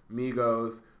Dragons,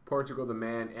 Migos, Portugal the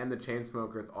Man, and the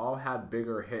Chainsmokers all had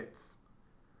bigger hits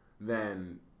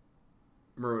than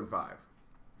Maroon 5.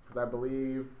 Because I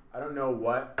believe, I don't know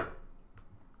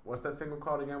what's that single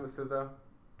called again with SZA?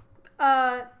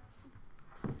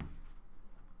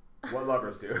 What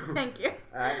Lovers Do. Thank you.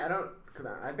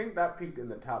 I think that peaked in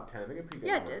the top 10. I think it peaked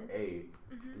at number 8.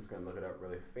 Mm-hmm. I'm just going to look it up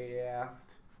really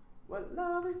fast. What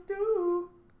lovers do.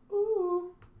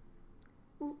 Ooh.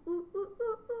 Ooh, ooh, ooh, ooh,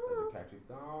 ooh. Such a catchy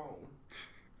song.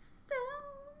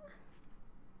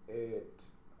 It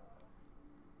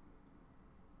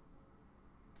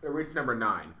reached number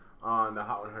 9 on the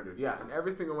Hot 100. Yeah, and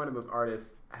every single one of those artists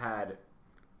had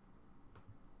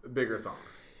bigger songs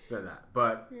than that.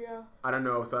 But yeah. I don't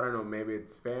know. So I don't know. Maybe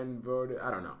it's fan voted.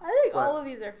 I don't know. I think all of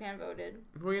these are fan voted.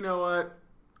 Well, you know what?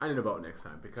 I need to vote next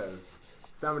time because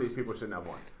some of these people shouldn't have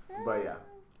won. But yeah.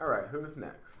 All right. Who's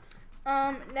next?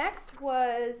 Next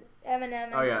was Eminem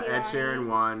and Kehlani. Kehlani. Ed Sheeran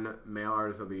won Male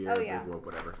Artist of the Year. Oh yeah. Big Whoop,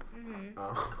 whatever.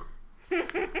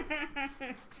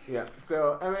 Yeah.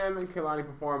 So Eminem and Kehlani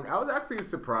performed. I was actually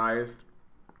surprised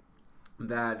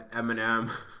that Eminem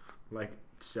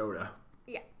showed up.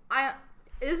 Yeah.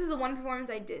 This is the one performance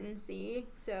I didn't see,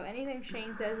 so anything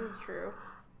Shane says is true.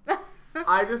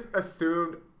 I just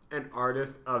assumed an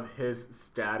artist of his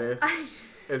status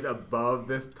is above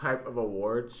this type of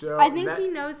award show. I think he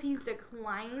knows he's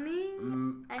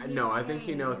declining. No, I think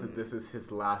he knows that this is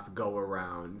his last go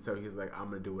around. So he's like, I'm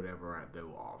going to do whatever they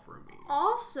will offer me.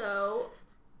 Also,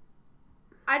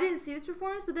 I didn't see this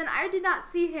performance, but then I did not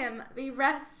see him the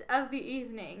rest of the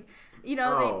evening. You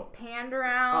know, they panned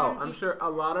around. I'm sure a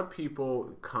lot of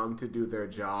people come to do their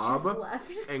job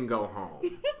and go home.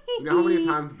 You know how many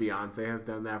times Beyonce has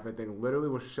done that for thing? Literally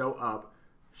will show up.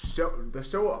 The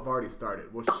show have already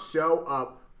started. Will show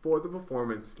up for the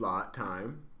performance slot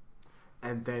time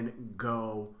and then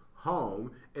go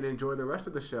home and enjoy the rest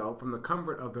of the show from the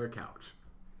comfort of their couch.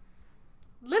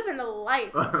 Living the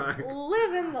life.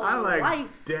 Living the I'm like, life.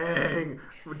 Dang.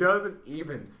 Doesn't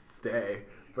even stay.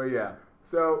 But yeah.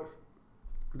 So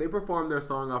they performed their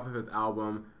song off of his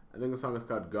album. I think the song is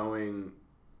called Going...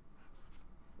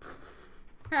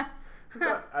 I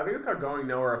think it's called Going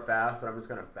Nowhere Fast, but I'm just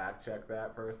going to fact check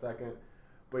that for a second.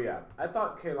 But yeah, I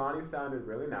thought Kehlani sounded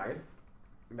really nice.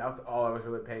 And that was all I was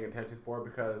really paying attention for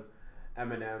because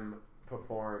Eminem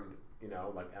performed, you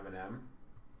know, like Eminem.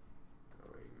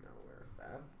 Going Nowhere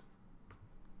Fast.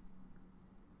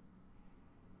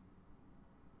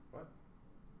 What?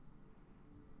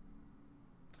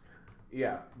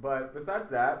 Yeah, but besides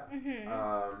that,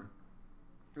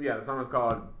 yeah, the song was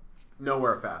called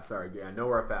Nowhere Fast. Sorry, yeah,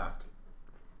 Nowhere Fast.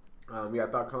 Yeah, I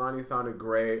thought Kehlani sounded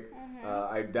great.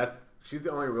 She's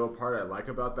the only real part I like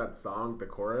about that song, the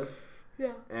chorus.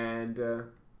 Yeah. And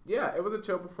yeah, it was a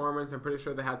chill performance. I'm pretty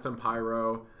sure they had some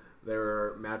pyro. They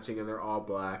were matching and they're all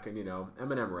black, and you know,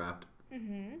 Eminem rapped.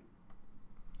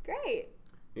 Great.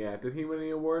 Yeah, did he win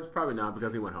any awards? Probably not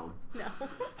because he went home. No.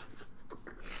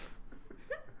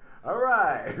 All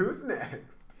right, who's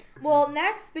next? Well,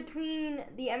 next between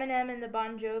the Eminem and the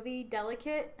Bon Jovi,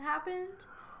 Delicate happened.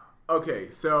 Okay,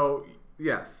 so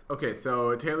yes. Okay,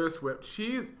 so Taylor Swift,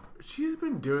 she's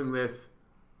been doing this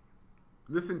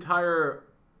entire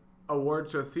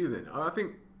award show season. I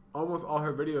think almost all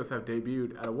her videos have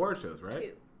debuted at award shows,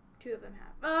 right? Two of them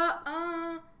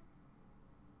have.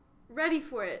 Ready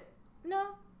for it?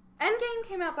 No. Endgame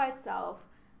came out by itself.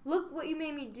 Look What You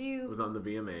Made Me Do. It was on the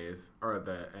VMAs or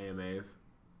the AMAs.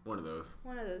 One of those.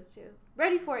 One of those two.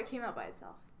 Ready for It came out by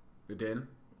itself. It did?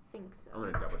 I think so. I'm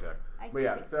going to double check. But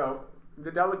yeah, so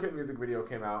the Delicate music video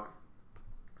came out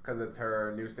because it's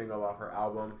her new single off her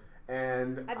album.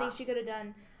 And I think she could have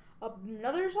done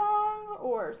another song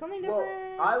or something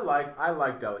different. Well, I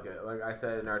like Delicate. Like I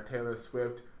said in our Taylor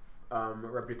Swift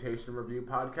Reputation Review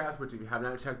podcast, which if you have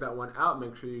not checked that one out,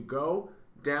 make sure you go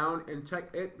down and check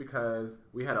it because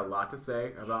we had a lot to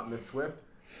say about Miss Swift.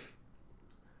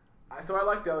 So I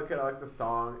like Delicate, I like the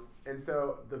song, and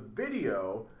so the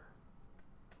video,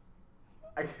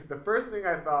 the first thing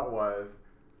I thought was,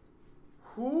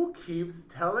 who keeps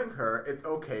telling her it's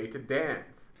okay to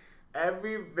dance?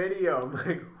 Every video, I'm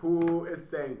like, who is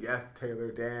saying, yes, Taylor,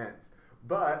 dance?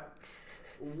 But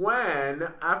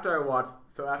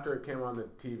after it came on the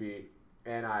TV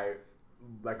and I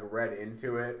read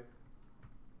into it,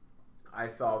 I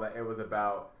saw that it was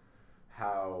about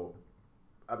how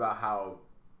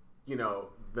you know,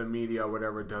 the media or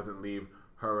whatever doesn't leave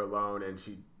her alone and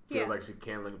she feels like she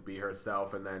can't be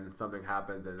herself, and then something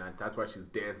happens and that's why she's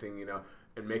dancing, you know,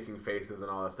 and making faces and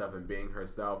all that stuff and being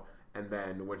herself. And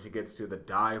then when she gets to the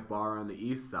dive bar on the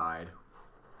east side,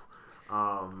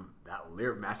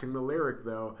 matching the lyric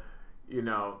though, you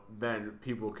know, then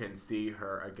people can see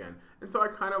her again. And so I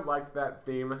kind of like that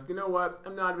theme. Like, you know what?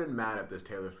 I'm not even mad at this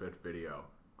Taylor Swift video.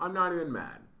 I'm not even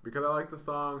mad because I like the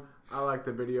song, I like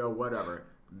the video, whatever.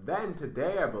 Then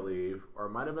today, I believe, or it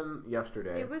might have been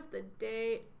yesterday. It was the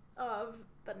day of,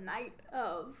 the night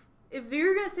of. If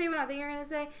you're going to say what I think you're going to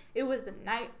say, it was the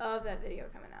night of that video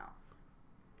coming out.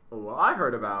 Well, I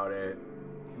heard about it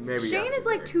maybe Shane yesterday. is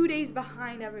like 2 days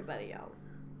behind everybody else.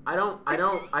 I don't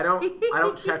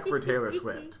check for Taylor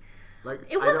Swift. Like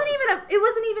it wasn't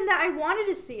even that I wanted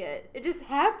to see it. It just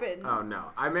happened. Oh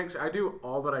no. I do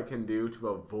all that I can do to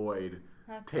avoid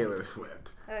Taylor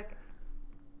Swift. Okay.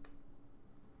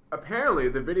 Apparently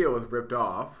the video was ripped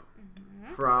off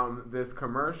from this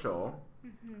commercial.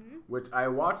 Which I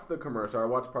watched the commercial. I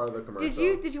watched part of the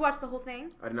commercial. Did you watch the whole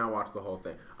thing? I did not watch the whole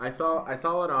thing. I saw it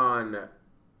on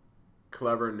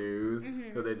Clever News,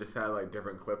 so they just had like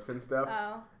different clips and stuff.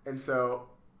 Oh. And so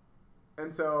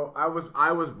I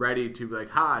was ready to be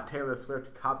like, Taylor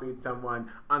Swift copied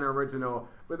someone unoriginal.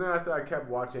 But then I kept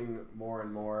watching more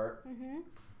and more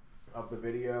of the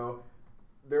video.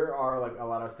 There are like a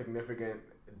lot of significant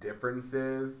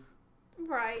differences.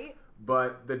 Right.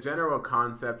 But the general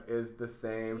concept is the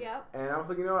same. Yep. And I was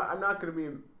like, you know what? I'm not going to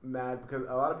be mad because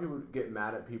a lot of people get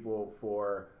mad at people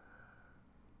for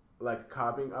like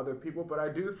copying other people, but I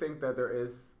do think that there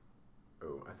is.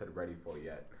 Oh, I said ready for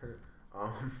yet.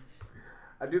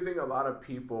 I do think a lot of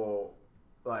people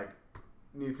like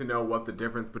need to know what the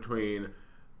difference between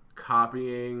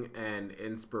copying and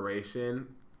inspiration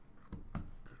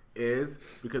is,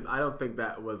 because I don't think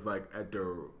that was like a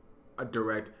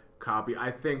direct copy.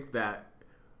 I think that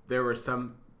there were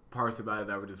some parts about it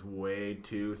that were just way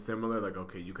too similar. Like,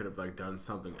 okay, you could have like done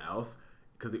something else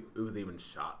because it was even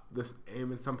shot the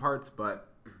same in some parts, but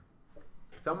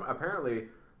apparently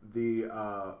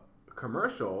the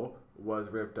commercial was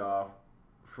ripped off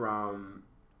from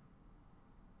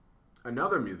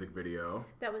another music video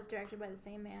that was directed by the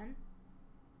same man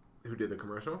who did the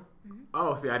commercial. Mm-hmm.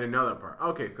 Oh, see, I didn't know that part.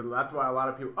 Okay, because that's why a lot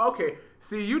of people. Okay,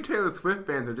 see, you Taylor Swift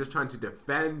fans are just trying to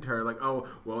defend her, like, oh,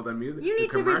 well, the music. You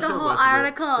need the to read the commercial whole was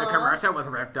article. The commercial was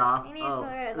ripped off. You need to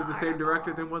read the it was the same article.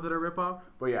 director. Then was it a ripoff?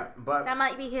 But yeah, but that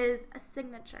might be his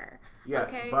signature. yes,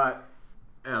 okay. but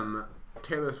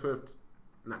Taylor Swift,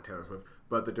 not Taylor Swift,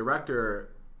 but the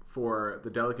director for the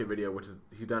Delicate video, which is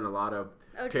he's done a lot of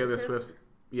Taylor Swift's.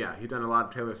 Yeah, he's done a lot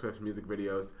of Taylor Swift's music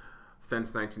videos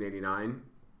since 1989.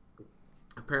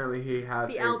 Apparently, he has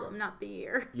the album, not the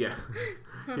year. Yeah,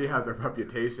 he has a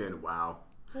reputation. Wow.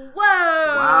 Whoa!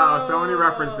 Wow, so many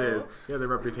references. He has a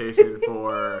reputation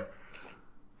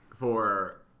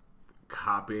for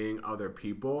copying other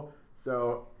people.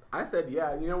 So I said,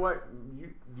 yeah, you know what?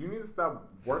 You need to stop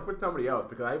work with somebody else,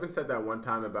 because I even said that one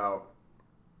time about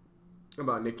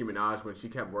Nicki Minaj when she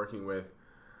kept working with.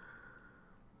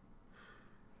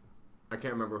 I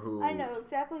can't remember who. I know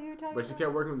exactly who you're talking about. But she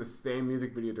kept working with the same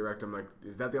music video director. I'm like,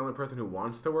 is that the only person who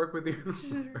wants to work with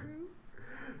you?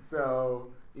 So,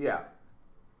 yeah.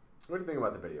 What do you think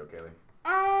about the video, Kaylee?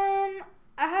 I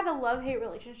had a love-hate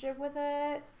relationship with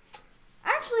it.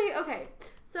 Actually, okay.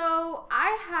 So,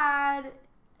 I had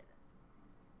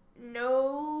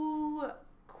no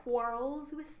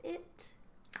quarrels with it.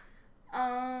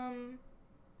 I've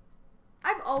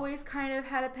always kind of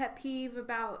had a pet peeve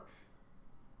about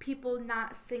people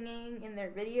not singing in their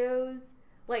videos.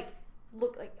 Like,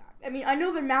 I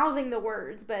know they're mouthing the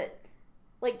words, but,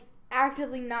 like,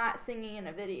 actively not singing in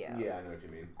a video. Yeah, I know what you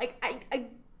mean. Like,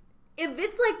 if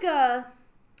it's like a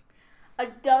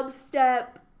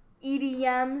dubstep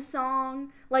EDM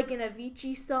song, like an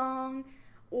Avicii song,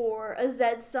 or a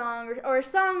Zed song, or a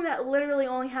song that literally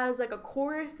only has, like, a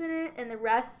chorus in it, and the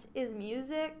rest is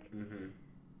music,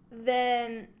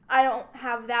 then I don't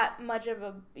have that much of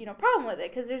a problem with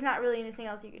it, because there's not really anything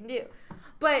else you can do.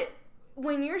 But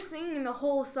when you're singing the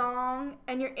whole song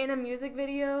and you're in a music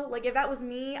video, like, if that was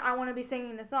me, I want to be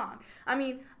singing the song. I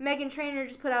mean, Meghan Trainor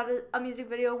just put out a music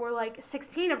video where, like,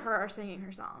 16 of her are singing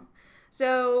her song.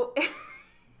 So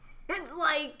it's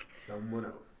like, someone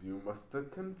else, you must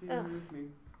have confused me.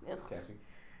 It's catchy.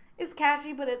 It's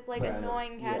catchy, but it's like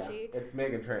annoying catchy. Yeah, it's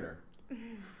Meghan Trainor.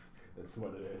 That's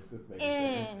what it is. It's Meghan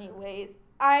Trainor. Anyways,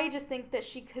 I just think that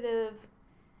she could have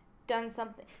done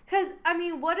something. Because, I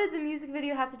mean, what did the music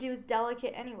video have to do with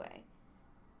Delicate anyway?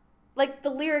 Like, the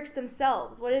lyrics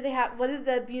themselves. What did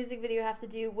the music video have to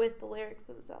do with the lyrics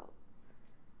themselves?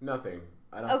 Nothing.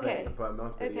 I don't think, but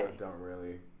most videos don't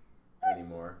really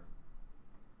anymore.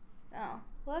 Oh,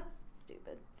 well, that's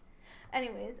stupid.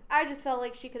 Anyways, I just felt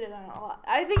like she could have done a lot.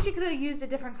 I think she could have used a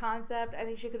different concept. I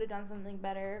think she could have done something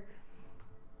better.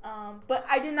 But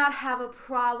I did not have a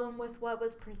problem with what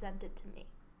was presented to me.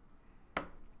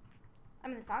 I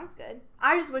mean, the song's good.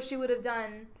 I just wish she would have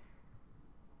done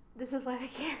This Is Why We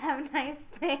Can't Have Nice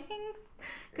Things.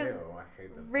 Ew, I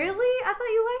hate that song. Really? I thought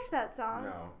you liked that song.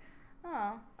 No.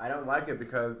 Oh. I don't like it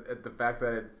because the fact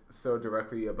that it's so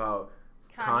directly about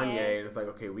Kanye and it's like,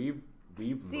 okay, we've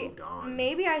moved on.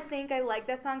 Maybe I think I like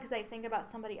that song because I think about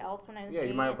somebody else when I was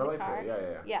you might relate to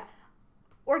it. Yeah.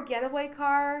 Or Getaway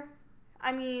Car.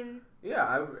 I mean. Yeah,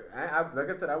 I like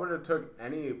I said, I would have took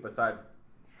any besides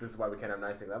This Is Why We Can't Have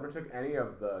Nice Things. I would have took any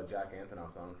of the Jack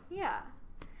Antonoff songs. Yeah.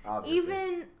 Obviously.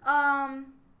 Even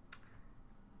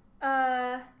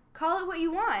Call It What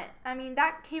You Want. I mean,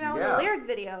 that came out with a lyric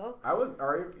video.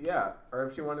 Or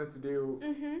if she wanted to do.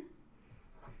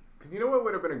 Because you know what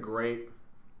would have been a great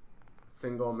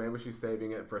single? Maybe she's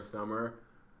saving it for summer,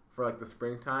 for like the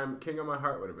springtime. King of My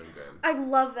Heart would have been good. I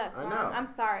love that song. I know. I'm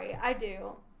sorry, I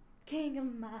do. King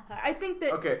of My Heart. I think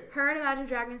that her and Imagine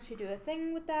Dragons should do a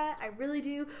thing with that. I really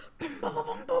do.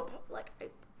 Like,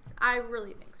 I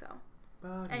really think so.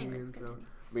 Anyways, continue.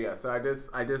 But yeah, so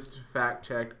I just fact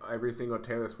checked every single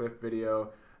Taylor Swift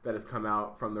video that has come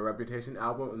out from the Reputation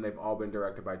album, and they've all been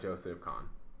directed by Joseph Kahn.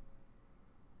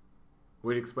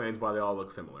 Which explains why they all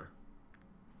look similar.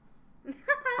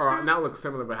 Or not look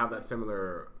similar, but have that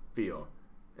similar feel.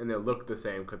 and they look the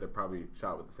same because they're probably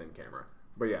shot with the same camera.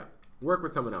 But yeah, work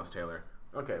with someone else, Taylor.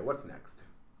 Okay, what's next?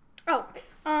 Oh,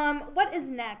 what is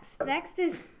next? Next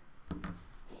is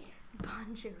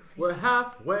Bon Jovi. We're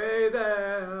halfway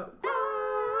there.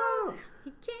 Oh,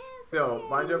 he can't So,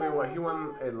 Bon Jovi, anymore. he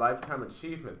won a Lifetime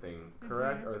Achievement thing,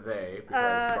 correct? Or they?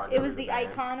 Because Bon It was Jovi's the a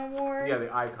band. Icon Award. Yeah,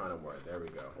 the Icon Award. There we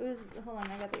go. It was, hold on,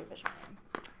 I got the official name.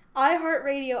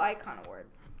 iHeartRadio Icon Award.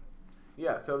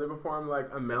 Yeah, so they performed like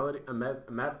a melody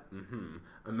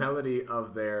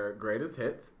of their greatest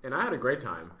hits, and I had a great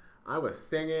time. I was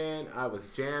singing, I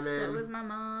was jamming. So was my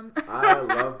mom. I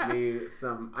love me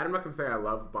some. I'm not gonna say I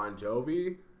love Bon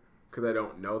Jovi because I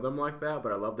don't know them like that,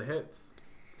 but I love the hits.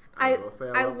 I will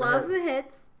say love the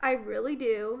hits. I really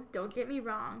do. Don't get me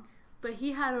wrong, but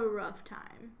he had a rough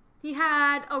time.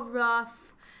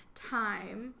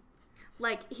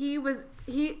 Like he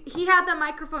had the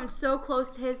microphone so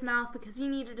close to his mouth because he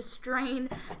needed to strain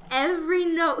every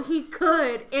note he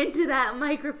could into that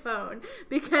microphone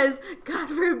because God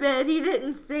forbid he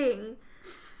didn't sing.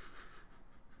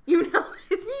 You know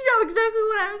exactly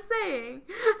what I'm saying.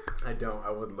 I don't.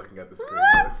 I wasn't looking at the screen.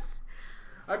 What?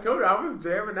 I told you I was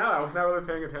jamming out. I was not really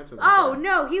paying attention. Oh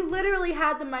no, he literally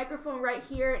had the microphone right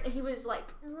here, and he was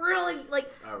like really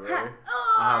like. Oh really?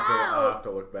 I'll have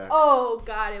to look back. Oh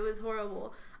god, it was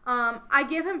horrible. I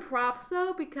give him props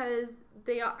though because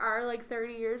they are like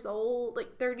 30 years old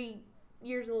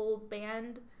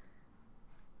band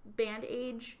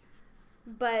age,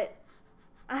 but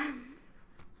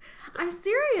I'm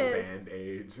serious. Band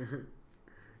age.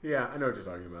 Yeah, I know what you're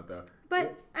talking about though.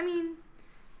 But I mean,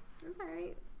 it's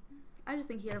alright. I just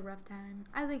think he had a rough time.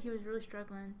 I think he was really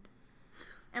struggling.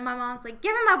 And my mom's like,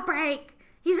 give him a break.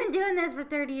 He's been doing this for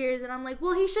 30 years. And I'm like,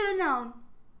 well, he should have known.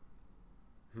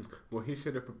 Well, he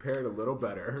should have prepared a little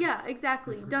better. Yeah,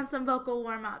 exactly. Done some vocal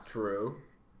warm-ups. True.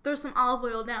 Throw some olive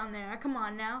oil down there. Come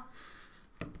on now.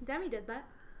 Demi did that.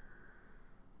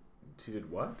 She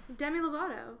did what? Demi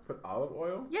Lovato. Put olive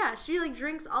oil? Yeah, she like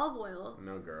drinks olive oil.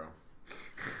 No, girl.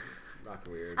 That's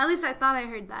weird. At least I thought I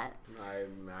heard that.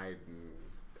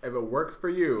 If it works for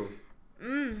you,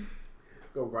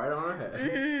 go right on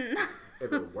ahead.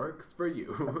 If it works for you.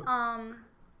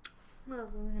 What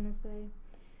else was I gonna say?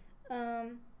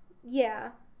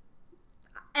 Yeah.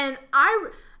 And I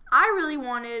really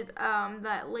wanted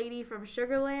that lady from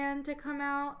Sugarland to come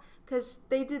out because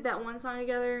they did that one song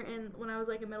together when I was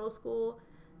like in middle school.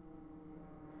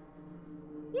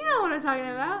 You know what I'm talking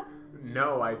about?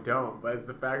 No, I don't. But it's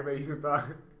the fact that you thought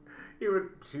she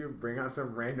would bring out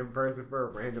some random person for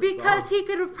a random song. Because he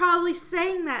could have probably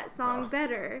sang that song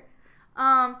better.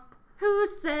 Who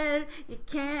said you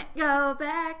can't go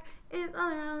back? It's all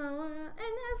around the world, and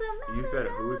there's a You said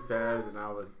who says, and I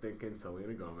was thinking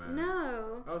Selena Gomez.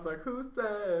 No. I was like, who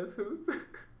says? Who says?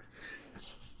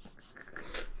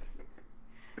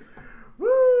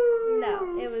 Woo!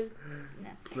 No, it was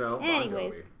no. No.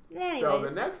 Anyways. So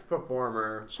the next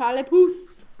performer. Charlie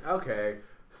Puth. Okay.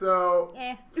 So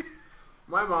Eh.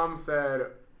 my mom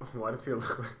said, "Why does he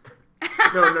look like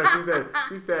that?" No.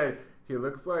 She said he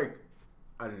looks like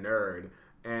a nerd.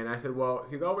 And I said, well,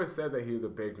 he's always said that he's a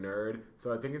big nerd,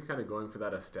 so I think he's kind of going for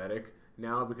that aesthetic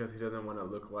now because he doesn't want to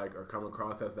look like or come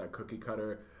across as that cookie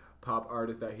cutter pop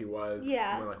artist that he was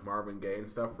when like Marvin Gaye and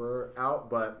stuff were out.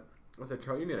 But I said,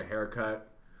 Charlie, you need a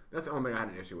haircut. That's the only thing I had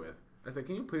an issue with. I said,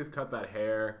 can you please cut that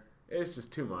hair? It's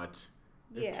just too much.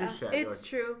 It's too shaggy. It's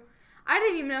true. I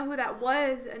didn't even know who that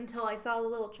was until I saw the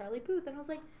little Charlie Puth, and I was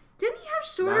like, didn't he have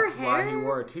shorter hair? That's why he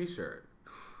wore a t-shirt,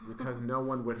 because no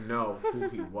one would know who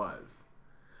he was.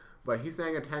 But he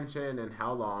sang Attention and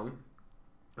How Long.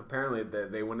 Apparently,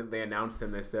 they announced him.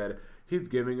 They said, he's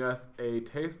giving us a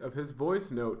taste of his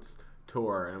voice notes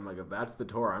tour. And I'm like, if that's the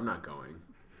tour, I'm not going.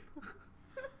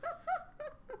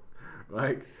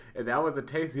 Like, if that was a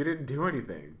taste, he didn't do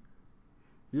anything.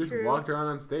 He just walked around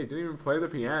on stage. Didn't even play the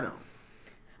piano.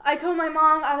 I told my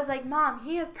mom, I was like, Mom,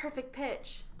 he has perfect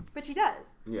pitch. Which he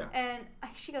does. Yeah. And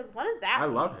she goes, what does that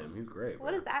mean? I love him. He's great.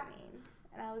 What does that mean?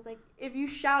 And I was like, if you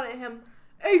shout at him,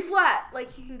 A flat, like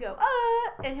he can go,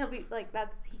 and he'll be like,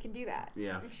 he can do that.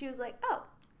 Yeah. And she was like, oh.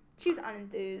 She was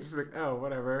unenthused. She's like, oh,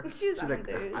 whatever. She's like,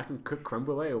 unenthused. I can cook creme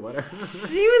brulee or whatever.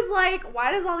 She was like,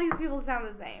 why does all these people sound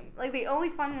the same? Like, the only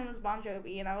fun one was Bon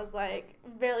Jovi, and I was like,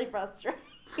 really frustrated.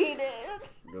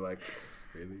 You're like,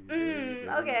 really?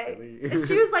 Okay. Really? And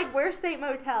she was like, where's Saint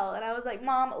Motel? And I was like,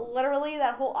 Mom, literally,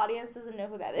 that whole audience doesn't know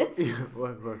who that is. Yeah,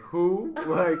 like who?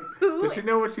 Like, Who? does she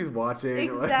know what she's watching?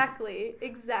 Exactly. Like,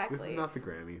 Exactly. this is not the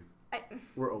Grammys.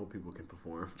 Where old people can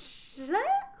perform. Shut.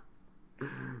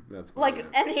 That's funny,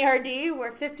 Like NARD,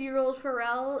 where 50-year-old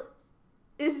Pharrell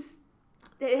is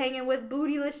hanging with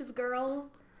bootylicious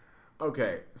girls.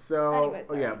 Okay, so Anyway,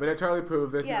 sorry. yeah, but Charlie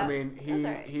Puth. Yeah, I mean, that's all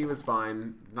right. he was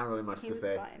fine. Not really much to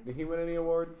say. Fine. Did he win any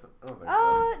awards? I don't think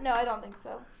so. No, I don't think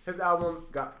so. His album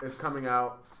is coming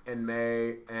out in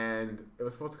May, and it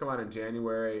was supposed to come out in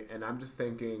January. And I'm just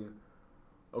thinking,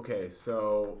 okay,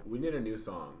 so we need a new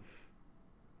song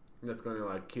that's going to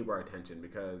like keep our attention,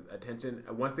 because attention,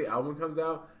 once the album comes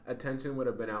out, attention would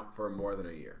have been out for more than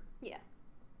a year. Yeah.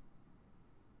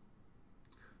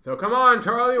 So come on,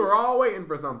 Charlie, we're all waiting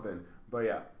for something. But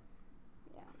yeah.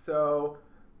 So,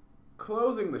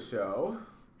 closing the show,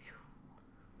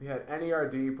 we had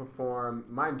NERD perform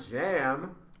my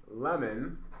jam,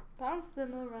 Lemon.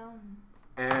 Bouncing around.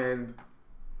 And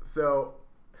so,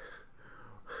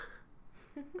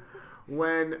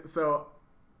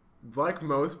 like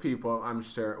most people, I'm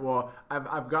sure, well,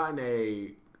 I've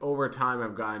gotten over time,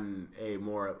 I've gotten a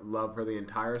more love for the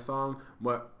entire song.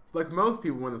 But like most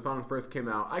people, when the song first came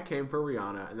out, I came for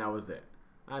Rihanna, and that was it.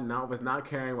 I was not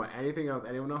caring what anything else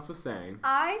anyone else was saying.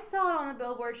 I saw it on the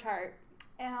Billboard chart,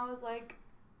 and I was like,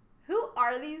 who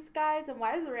are these guys, and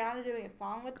why is Rihanna doing a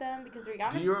song with them? Because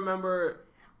Rihanna... Do you remember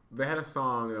they had a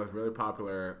song that was really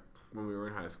popular when we were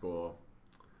in high school?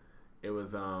 It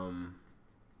was,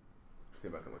 let's see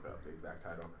if I can look up the exact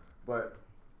title. But,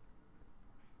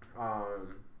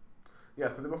 yeah,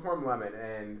 so they performed Lemon,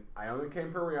 and I only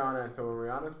came for Rihanna, and so when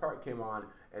Rihanna's part came on,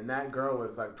 and that girl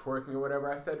was like twerking or whatever,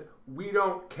 I said, we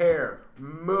don't care.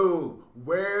 Move.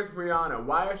 Where's Rihanna?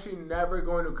 Why is she never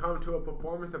going to come to a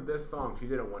performance of this song? She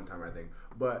did it one time, I think.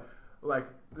 But, like,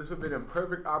 this would have been a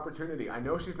perfect opportunity. I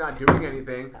know she's not doing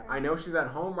anything. Sorry. I know she's at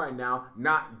home right now,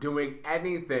 not doing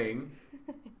anything.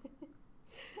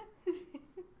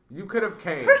 You could have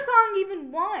came. Her song even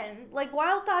won. Like,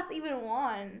 Wild Thoughts even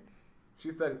won.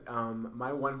 She said,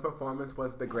 my one performance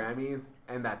was the Grammys,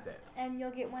 and that's it. And you'll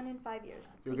get one in 5 years.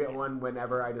 You'll get one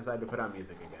whenever I decide to put on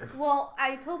music again. Well,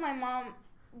 I told my mom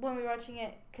when we were watching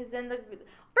it, because then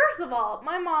first of all,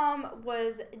 my mom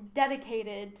was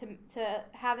dedicated to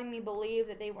having me believe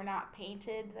that they were not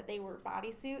painted, that they were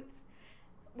bodysuits.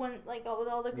 When, like, with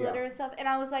all the glitter and stuff. And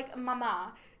I was like,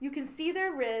 Mama, you can see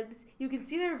their ribs, you can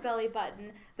see their belly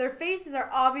button, their faces are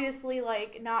obviously,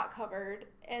 like, not covered,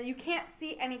 and you can't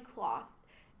see any cloth.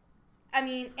 I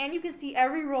mean, and you can see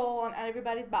every roll on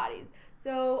everybody's bodies.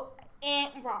 So,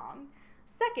 ain't wrong.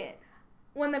 Second,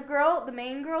 when the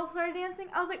main girl started dancing,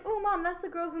 I was like, oh, Mom, that's the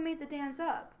girl who made the dance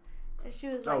up. And she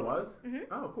was like... Oh, was? Mm-hmm.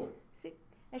 Oh, cool. See?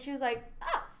 And she was like,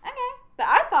 oh, okay. But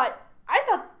I thought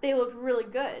they looked really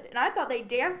good, and I thought they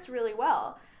danced really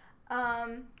well.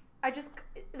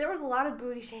 There was a lot of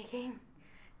booty shaking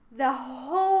the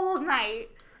whole night.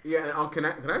 Yeah, and can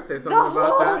I say something about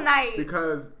that? The whole night.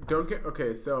 Because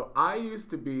okay, so I used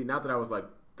to be, not that I was like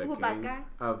the king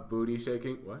of booty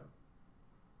shaking. What?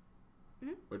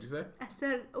 Mm-hmm. What'd you say? I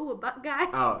said, a butt guy.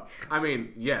 Oh, I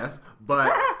mean, yes,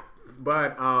 but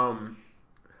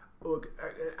look,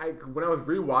 I when I was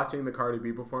rewatching the Cardi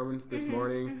B performance this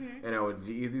morning, and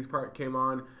G-Eazy's part came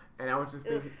on, and I was just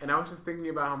thinking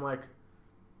about, I'm like,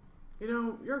 you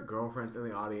know, your girlfriend's in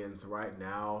the audience right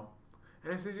now,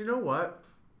 and I said, you know what?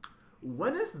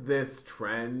 When is this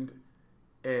trend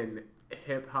in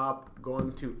hip hop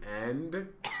going to end?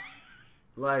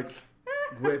 Like,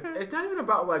 it's not even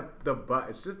about like the butt;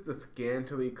 it's just the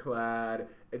scantily clad.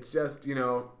 It's just, you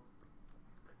know,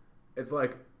 it's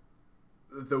like,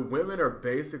 the women are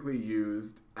basically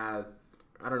used as,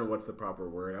 I don't know what's the proper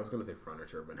word. I was going to say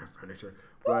furniture, but not furniture.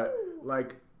 But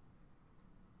like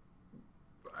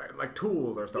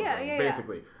tools or something,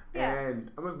 basically. Yeah. And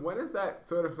I'm like, when is that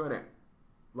sort of going to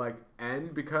like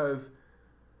end? Because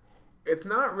it's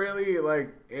not really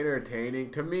like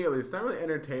entertaining, to me at least. It's not really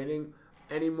entertaining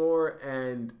anymore.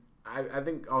 And I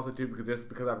think also too,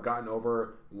 because I've gotten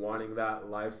over wanting that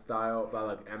lifestyle, that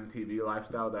like MTV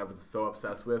lifestyle that I was so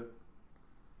obsessed with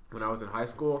when I was in high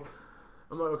school.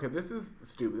 I'm like, okay, this is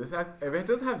stupid. If it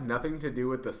does have nothing to do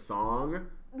with the song,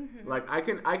 like I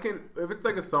can, if it's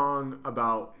like a song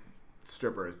about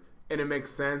strippers and it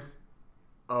makes sense,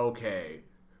 okay.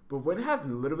 But when it has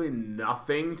literally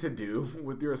nothing to do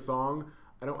with your song,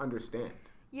 I don't understand.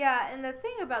 Yeah, and the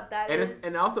thing about that is,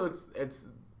 and also it's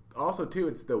also too,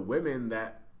 it's the women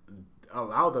that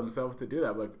allow themselves to do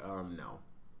that. Like, no.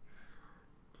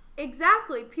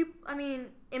 Exactly. People. I mean,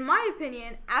 in my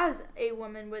opinion, as a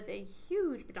woman with a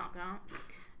huge badonkadonk,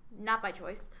 not by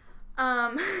choice.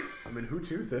 I mean, who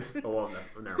chooses? Oh, well,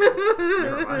 no, never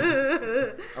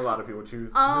mind. A lot of people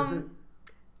choose.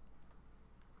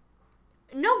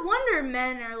 No wonder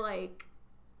men are like,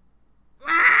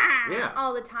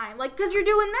 all the time. Like, because you're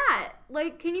doing that.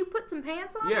 Like, can you put some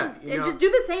pants on? Yeah, and just do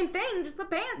the same thing. Just put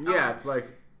pants on. Yeah, it's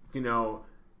like, you know,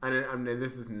 and I mean,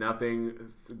 this is nothing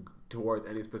towards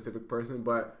any specific person,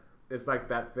 but it's like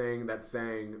that thing that's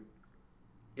saying,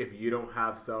 if you don't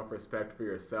have self-respect for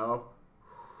yourself,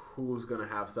 who's gonna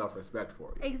have self-respect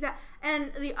for you? Exactly.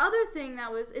 And the other thing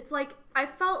that was, it's like, I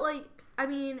felt like, I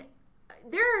mean,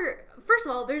 first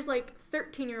of all, there's like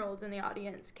 13-year-olds in the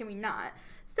audience. Can we not?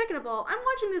 Second of all, I'm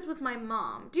watching this with my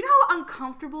mom. Do you know how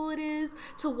uncomfortable it is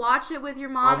to watch it with your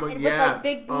mom and with like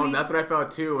big booty? That's what I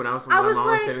felt too when my mom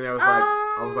was sitting there.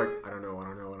 I was like, I don't know.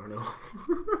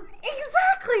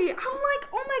 Exactly. I'm like,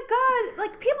 oh my god!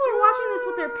 Like, people are watching this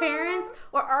with their parents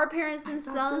or our parents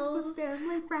themselves. I thought this was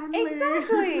family friendly.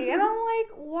 Exactly. And I'm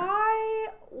like, why?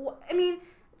 I mean,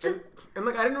 just and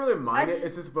like I didn't really mind it.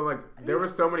 It's just, but like there were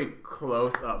so many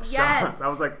close-up shots. I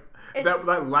was like,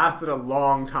 that lasted a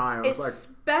long time.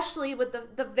 Especially with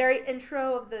the very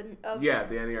intro of the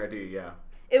NERD. Yeah.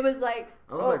 It was like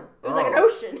it was like an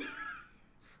ocean.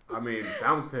 I mean,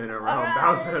 bouncing around.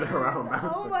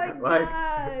 Oh my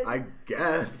god! I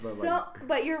guess.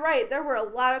 But you're right. There were a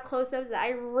lot of close-ups that I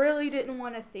really didn't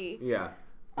want to see. Yeah.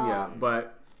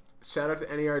 But shout out to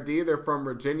NERD. They're from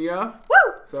Virginia.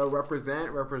 Woo! So represent.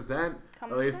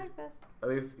 Coming to Shagfest. At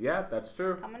least, yeah, that's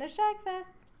true. Coming to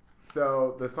Shagfest.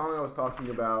 So the song I was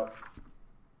talking about,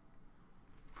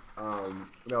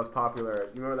 that was popular.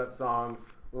 You remember that song?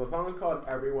 Well, the song is called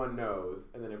 "Everyone Knows,"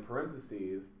 and then in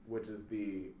parentheses, which is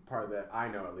the part that I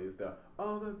know at least,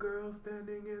 all the girls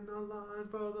standing in the line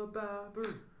for the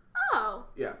bathroom. Oh.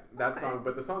 Yeah, that song.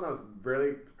 But the song that was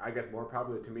really, I guess, more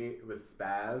popular to me was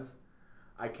 "Spaz."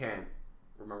 I can't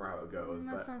remember how it goes.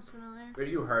 That sounds familiar. If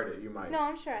you heard it, you might. No,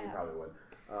 I'm sure I have. You probably would.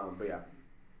 But yeah.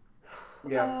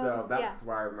 Yeah, so that's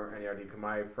why I remember NERD, because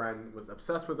my friend was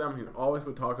obsessed with them. He always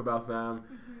would talk about them.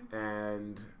 Mm-hmm.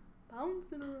 And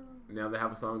bouncing around. Now they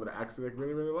have a song that I actually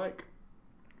really, really like.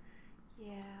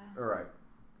 Yeah. All right.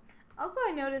 Also,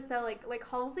 I noticed that like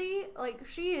Halsey, like,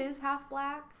 she is half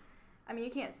black. I mean,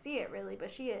 you can't see it really, but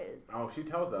she is. Oh, she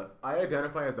tells us, I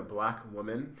identify as a black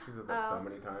woman. She says that so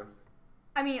many times.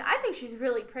 I mean, I think she's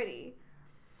really pretty,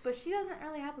 but she doesn't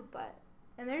really have a butt.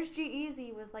 And there's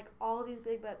G-Eazy with like all these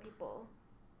big butt people.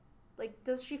 Like,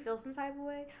 does she feel some type of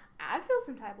way? I'd feel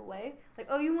some type of way. Like,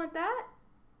 oh, you want that?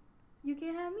 You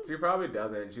can't have me. She probably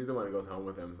doesn't. She's the one who goes home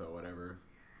with him, so whatever.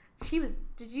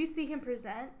 Did you see him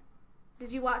present?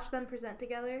 Did you watch them present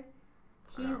together?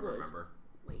 I don't remember.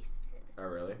 Wasted. Oh,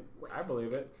 really? I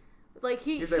believe it. Like,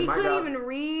 he couldn't even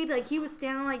read. Like, he was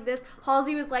standing like this.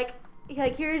 Halsey was like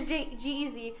here's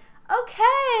G-Eazy.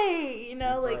 Okay. You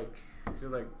know, she's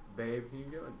like, babe, can you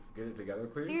get it together,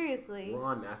 please? Seriously. We're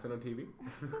on national TV.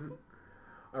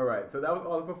 All right, so that was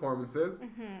all the performances.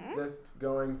 Mm-hmm. Just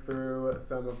going through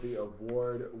some of the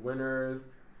award winners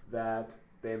that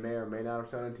they may or may not have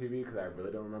shown on TV, because I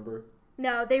really don't remember.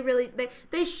 No,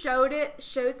 they showed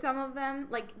some of them,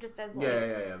 like, just as like...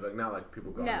 Yeah, but not like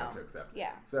people going there to accept.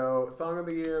 Yeah. So, Song of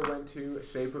the Year went to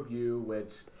Shape of You,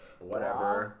 which,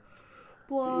 whatever.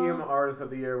 Blah. Theme Artist of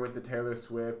the Year went to Taylor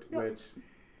Swift, which,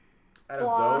 out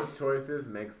of those choices,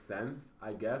 makes sense,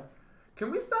 I guess.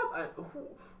 Can we stop...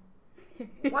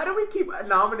 Why do we keep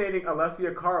nominating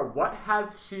Alessia Cara? What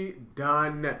has she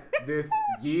done this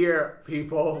year,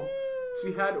 people?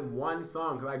 She had one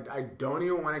song. Cause I don't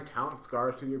even want to count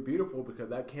Scars to You're Beautiful, because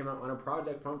that came out on a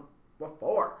project from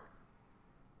before.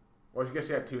 Or I guess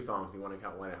she had two songs. You want to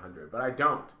count 1-800, but I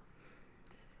don't.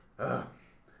 Ugh.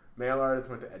 Male artist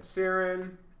went to Ed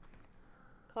Sheeran.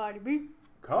 Cardi B.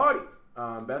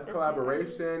 Best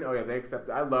collaboration. Oh yeah, they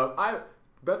accepted.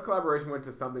 Best collaboration went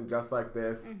to Something Just Like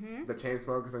This, the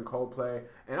Chainsmokers and Coldplay,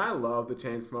 and I love the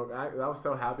Chainsmokers. I was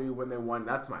so happy when they won.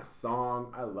 That's my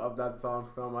song. I love that song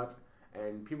so much,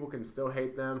 and people can still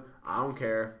hate them. I don't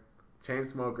care.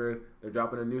 Chainsmokers, they're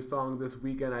dropping a new song this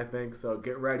weekend, I think, so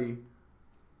get ready.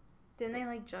 Didn't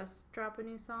they just drop a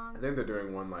new song? I think they're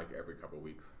doing one every couple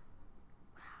weeks.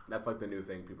 Wow. That's the new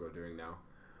thing people are doing now,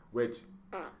 which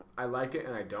I like it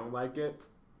and I don't like it.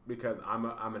 Because I'm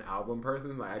an album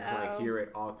person, I just want to hear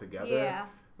it all together. Yeah.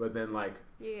 But then I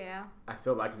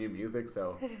still like new music,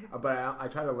 so. But I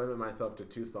try to limit myself to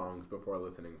 2 songs before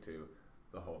listening to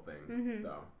the whole thing. Mm-hmm.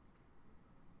 So,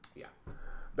 yeah.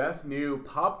 Best New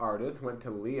Pop Artist went to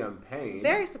Liam Payne.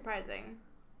 Very surprising.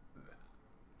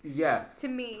 Yes. To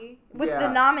me, with the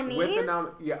nominees.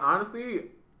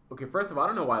 Honestly. Okay, first of all, I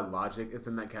don't know why Logic is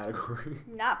in that category.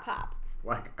 Not pop.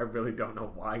 I really don't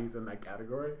know why he's in that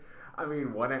category. I mean,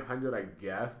 1-800, I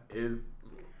guess, is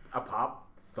a pop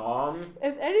song.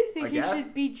 If anything, he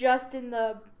should be just in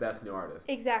the... Best New Artist.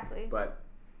 Exactly. But...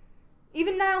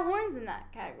 Even Niall Horan's in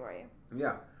that category.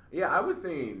 Yeah. Yeah, I was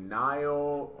thinking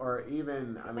Niall, or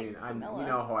even, you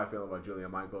know how I feel about Julia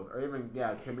Michaels, or even,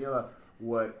 Camila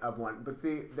would have won. But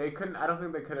see, they couldn't, I don't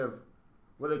think they could have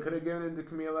Well, they could have given it to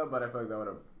Camila, but I feel like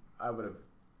I would have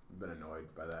been annoyed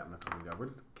by that. I'm like, oh my god, we're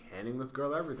just handing this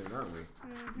girl everything, aren't we?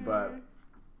 Mm-hmm. But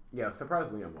yeah, surprised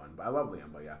Liam won. But I love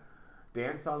Liam. But yeah,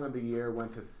 dance song of the year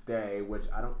went to Stay, which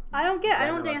I don't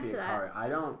dance to that. I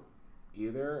don't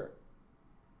either.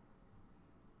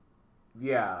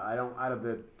 Yeah, I don't. Out of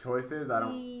the choices, I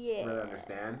don't really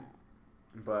understand.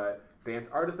 But dance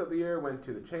artist of the year went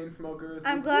to the Chainsmokers.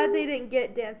 I'm glad they didn't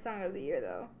get dance song of the year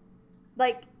though.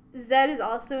 Like Zed is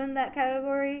also in that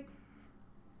category,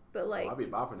 but like I'll be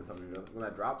bopping to something when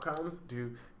that drop comes.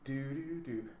 Do.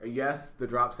 And yes, the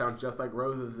drop sounds just like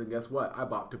Roses, and guess what? I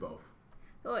bop to both.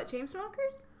 What,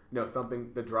 Chainsmokers? No,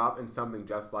 the drop and something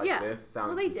just like this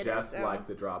sounds just like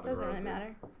the drop in Roses. Doesn't really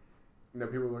matter. You know,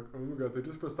 people are like, oh my god, they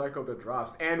just recycled the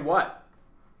drops. And what?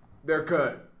 They're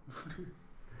good.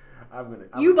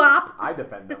 You bop. I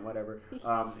defend them, whatever.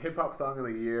 Hip hop song of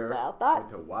the year. Wow,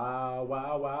 thoughts. Went to Wow,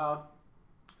 Wow, Wow.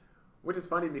 Which is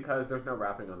funny because there's no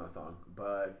rapping on that song,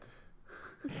 but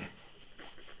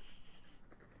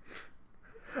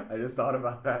I just thought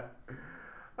about that.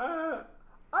 I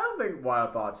don't think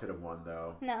Wild Thoughts should have won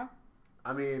though. No.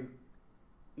 I mean,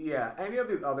 yeah,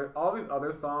 all these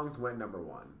other songs went number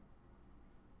 1.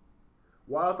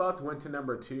 Wild Thoughts went to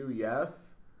number 2, yes,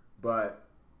 but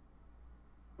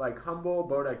like Humble,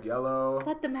 Bodak Yellow.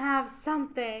 Let them have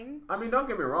something. I mean, don't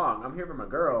get me wrong. I'm here for my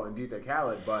girl and DJ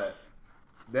Khaled, but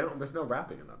there's no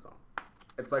rapping in that song.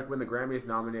 It's like when the Grammys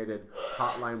nominated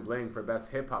Hotline Bling for Best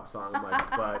Hip Hop Song. I'm like,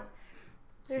 but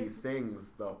he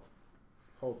sings the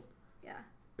whole. Yeah.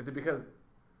 Is it because?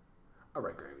 All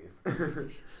right,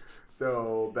 Grammys.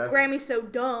 So best Grammy's so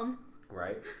dumb.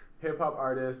 Right. Hip hop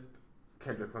artist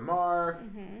Kendrick Lamar.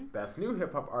 Mm-hmm. Best new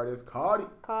hip hop artist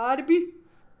Cardi B.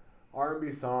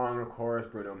 R&B song, of course,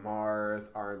 Bruno Mars.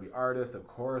 R&B artist, of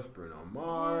course, Bruno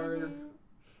Mars. Mm-hmm.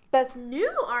 Best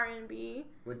new R&B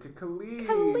went to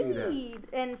Khalid.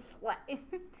 And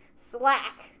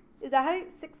Slack. Is that how you...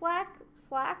 Six Slack?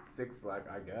 Six Slack,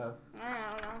 I guess. I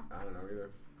don't know. I don't know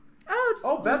either.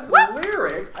 Oh, best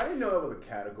lyrics? I didn't know that was a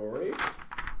category.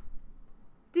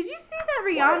 Did you see that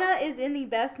Rihanna is in the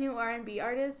best new R&B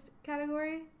artist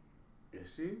category?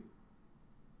 Is she?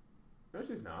 No,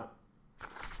 she's not.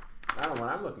 I don't know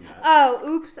what I'm looking at. Oh,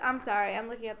 oops. I'm sorry. I'm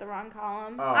looking at the wrong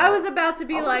column. Oh, I was about to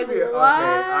be like, what? Okay,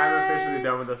 I'm officially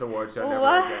done with this award show. Never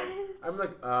again. I'm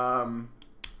like,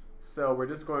 so we're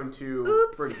just going to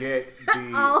forget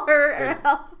the all her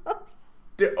albums.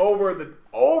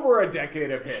 Over a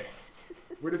decade of hits.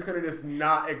 We're just gonna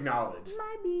not acknowledge.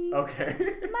 Might be. Okay.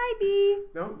 Might be.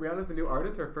 No, Rihanna's a new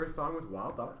artist. Her first song was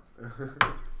Wild Thoughts.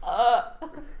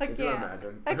 I can't.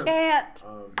 I can't.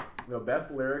 The best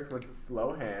lyrics went to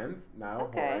Slow Hands, Niall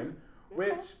Horan,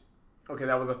 which,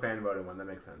 that was a fan voted one. That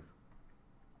makes sense.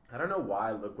 I don't know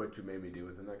why Look What You Made Me Do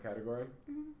is in that category.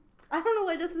 I don't know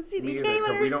why it doesn't see. You can't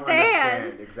even understand. We don't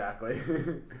understand. Exactly.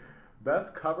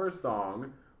 Best cover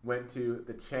song went to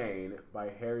The Chain by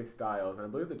Harry Styles, and I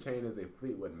believe The Chain is a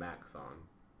Fleetwood Mac song.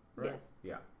 Right? Yes.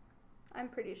 Yeah. I'm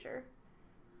pretty sure.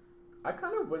 I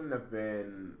kind of wouldn't have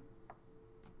been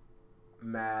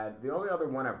mad. The only other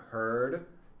one I've heard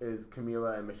is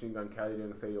Camila and Machine Gun Kelly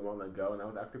doing Say You Won't Let Go, and that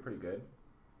was actually pretty good.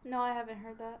 No, I haven't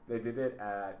heard that. They did it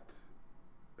at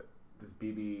this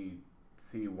BBC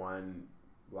One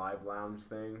live lounge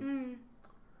thing.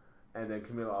 And then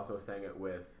Camila also sang it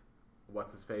with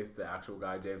What's-His-Face, the actual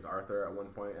guy, James Arthur, at one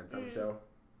point at some show.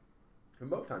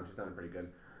 And both times she sounded pretty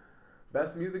good.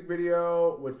 Best music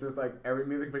video, which is like every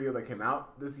music video that came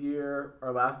out this year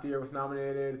or last year was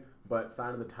nominated, but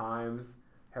Sign of the Times,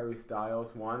 Harry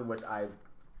Styles won, which I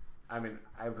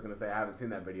was going to say I haven't seen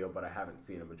that video, but I haven't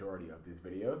seen a majority of these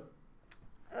videos.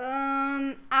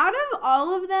 Out of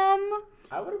all of them,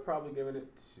 I would have probably given it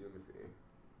to, let me see.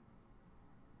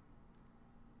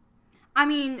 I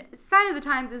mean, Sign of the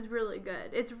Times is really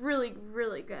good. It's really,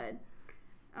 really good.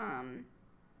 I'm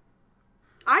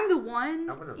the One,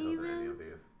 I wouldn't have chosen any of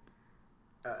these.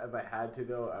 If I had to,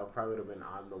 though, I probably would have been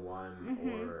I'm the One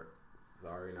or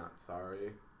Sorry Not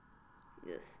Sorry.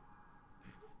 Yes.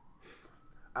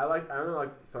 I only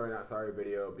like Sorry Not Sorry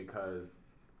video because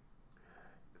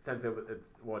since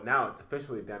now it's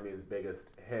officially Demi's biggest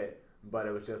hit, but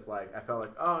it was just like, I felt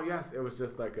like, oh yes, it was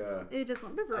just like it just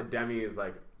went a Demi is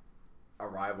like a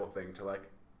rival thing to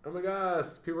like, oh my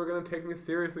gosh, people are going to take me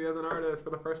seriously as an artist for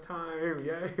the first time,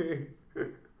 yay.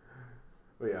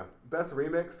 But yeah, best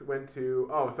remix went to,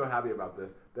 so happy about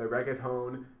this, the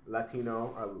Reggaeton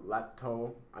Latino, or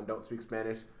Lato, I don't speak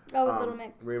Spanish. Oh, with Little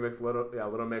Mix. Remix,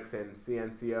 Little Mix and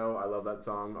CNCO, I love that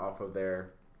song off of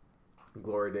their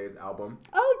Glory Days album.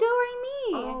 Oh, Do Re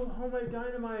Mi. Oh, Homemade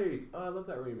Dynamite. Oh, I love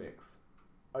that remix.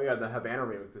 Oh yeah, the Havana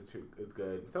remix is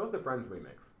good. So is the Friends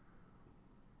remix.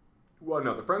 Well,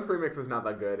 no, the Friends remix is not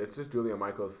that good. It's just Julia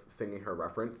Michaels singing her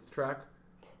reference track,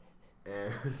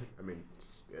 and I mean,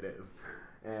 it is.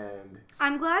 And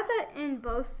I'm glad that in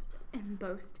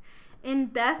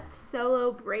Best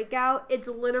Solo Breakout, it's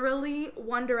literally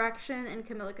One Direction and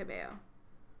Camila Cabello.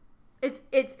 It's.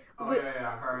 Oh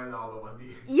yeah, her and all the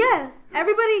Wendy. Yes,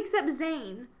 everybody except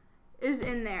Zayn is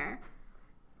in there,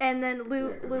 and then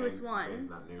Lewis won. Zayn's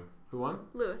not new. Who won?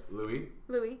 Louis.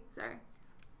 Sorry,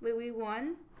 Louis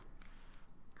won.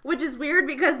 Which is weird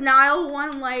because Niall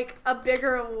won like a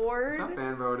bigger award. Is that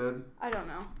fan voted? I don't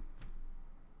know.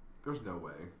 There's no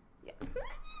way. Yeah.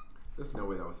 There's no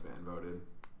way that was fan voted.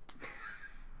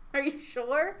 Are you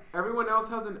sure? Everyone else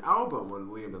has an album when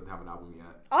Liam doesn't have an album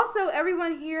yet. Also,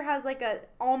 everyone here has like a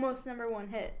almost #1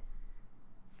 hit.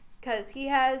 Because he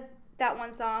has that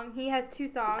one song. He has 2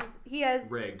 songs. He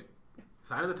has... Rigged.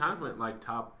 Sign of the Times went like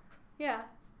top... Yeah.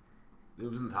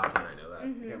 It was in the top 10, I know that.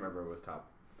 Mm-hmm. I can't remember if it was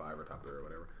top 5 or top 3 or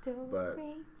whatever. Don't But...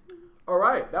 me.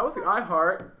 Alright, that was the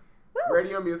iHeart Woo!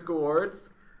 Radio Music Awards.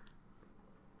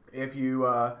 If you,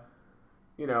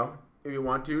 if you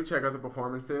want to, check out the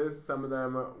performances. Some of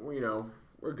them,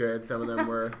 were good. Some of them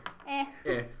were,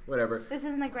 whatever. This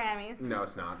isn't the Grammys. No,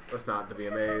 it's not. It's not the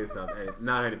VMAs.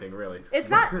 Not anything, really. It's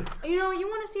not, you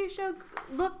want to see a show,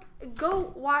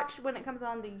 go watch when it comes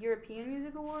on the European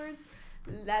Music Awards.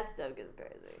 That stuff gets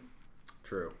crazy.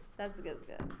 True. That's good.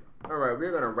 All right,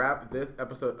 we're going to wrap this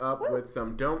episode up with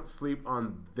some Don't Sleep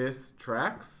on This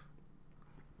tracks.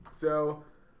 So,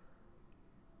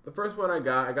 the first one I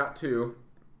got 2,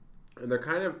 and they're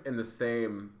kind of in the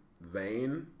same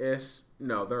vein-ish.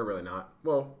 No, they're really not.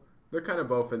 Well, they're kind of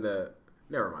both in the...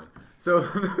 Never mind. So,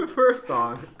 the first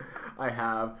song I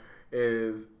have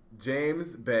is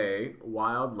James Bay,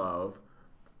 Wild Love.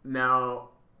 Now,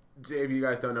 if you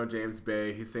guys don't know James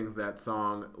Bay, he sings that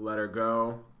song, Let Her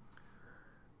Go.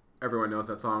 Everyone knows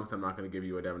that song, so I'm not going to give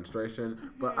you a demonstration. Mm-hmm.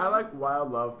 But I like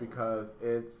Wild Love because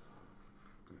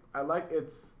I like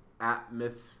its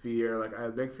atmosphere. Like,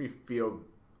 it makes me feel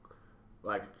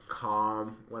like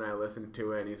calm when I listen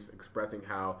to it. And he's expressing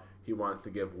how he wants to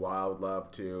give wild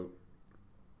love to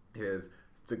his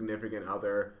significant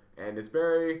other, and it's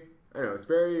very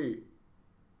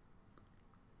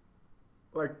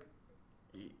like,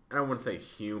 I don't want to say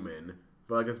human,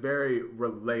 but like it's very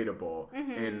relatable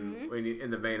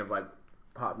in the vein of like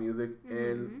pop music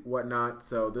and whatnot.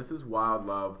 So this is Wild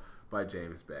Love by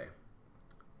James Bay.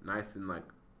 Nice and like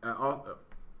also.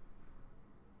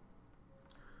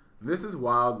 This is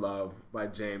Wild Love by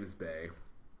James Bay.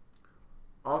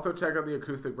 Also check out the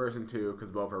acoustic version too, because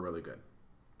both are really good.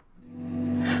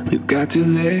 We've got to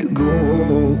let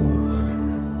go.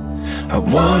 I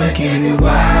wanna give you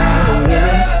wild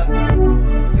love,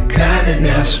 the kind that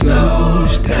now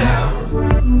slows down.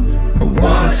 I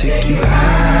wanna take you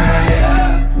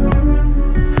higher.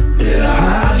 Little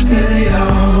hearts be the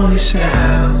only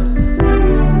sound.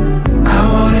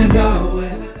 I wanna go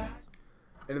where the lights.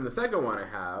 And then the second one I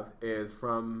have is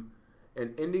from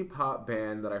an indie pop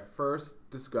band that I first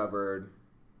discovered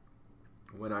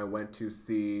when I went to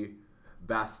see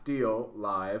Bastille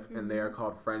live, and they are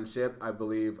called Friendship. I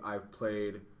believe I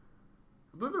played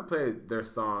their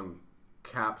song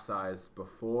Capsize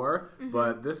before,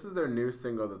 but this is their new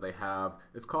single that they have.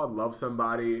 It's called Love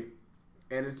Somebody,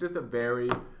 and it's just a very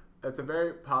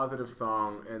positive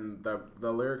song, and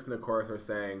the lyrics in the chorus are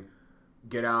saying,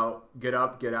 get up,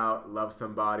 love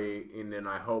somebody, and then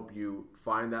I hope you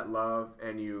find that love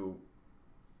and you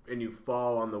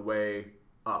fall on the way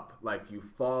up. Like you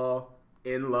fall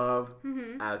in love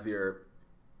as you're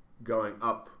going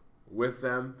up with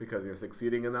them because you're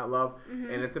succeeding in that love.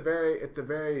 And it's a very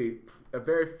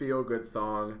feel good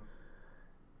song.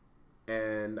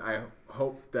 And I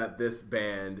hope that this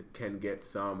band can get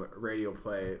some radio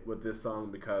play with this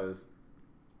song because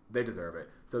they deserve it.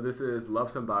 So this is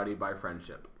Love Somebody by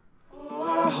Friendship. Oh,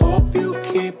 I hope you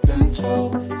keep in tow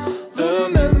the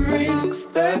memories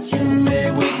that you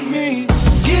made with me.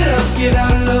 Get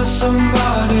out and love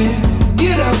somebody.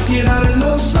 Get out and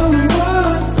love someone.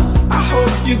 I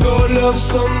hope you go love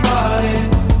somebody.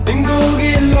 Then go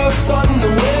get lost on the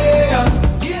way.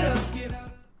 Get out.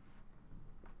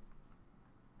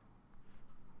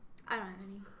 I don't have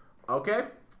any. Okay.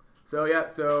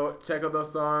 So check out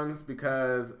those songs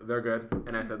because they're good.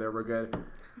 And I said they were good.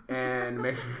 And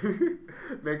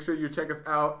make sure you check us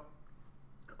out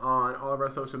on all of our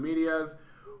social medias.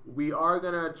 We are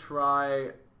going to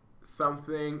try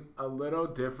something a little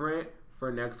different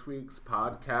for next week's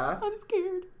podcast. I'm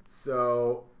scared.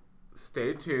 So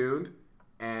stay tuned.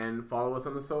 And follow us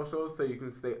on the socials so you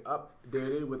can stay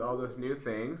updated with all those new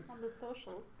things. On the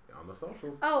socials. On the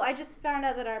socials. Oh, I just found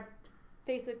out that our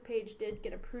Facebook page did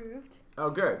get approved.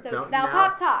 Oh, good. So it's now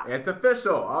Pop Talk. It's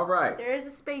official. All right. There is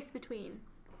a space between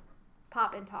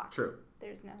pop and talk. True.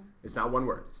 There's no. It's not one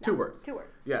word. It's two words. 2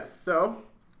 words. Yes. So,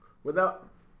 since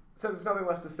there's nothing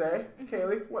left to say,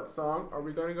 Kaylee, what song are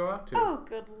we going to go out to? Oh,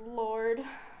 good Lord.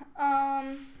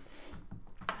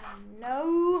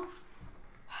 No.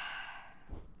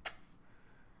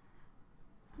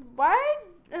 Why?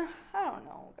 I don't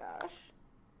know, gosh.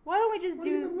 Why don't we just What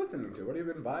have you been listening to? What have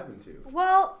you been vibing to?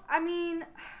 Well, I mean,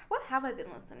 what have I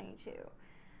been listening to?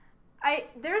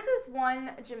 There's this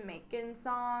one Jamaican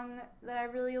song that I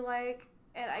really like,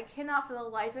 and I cannot for the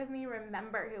life of me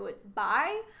remember who it's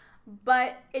by,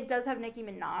 but it does have Nicki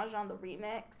Minaj on the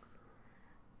remix.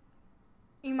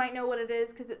 You might know what it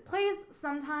is because it plays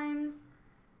sometimes.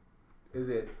 Is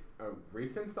it a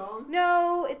recent song?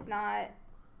 No, it's not.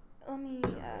 Let me.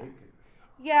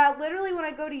 Yeah, literally when I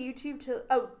go to YouTube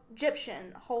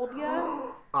Egyptian, Hold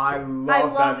Ya. I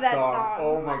love that song. song.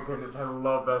 Oh my goodness, I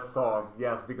love that song.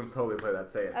 Yes, we can totally play that.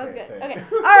 Say it. Okay.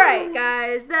 All right,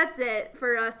 guys, that's it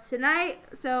for us tonight.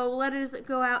 So let us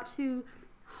go out to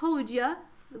Hold Ya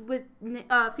with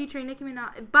featuring Nicki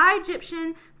Minaj by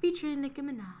Egyptian featuring Nicki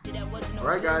Minaj. All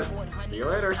right, guys. See you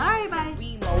later. All right, bye.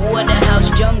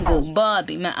 Waterhouse Jungle,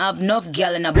 Barbie, man, I've enough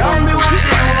gal in a Girl, me bungle. want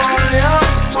you,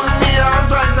 yeah. Put me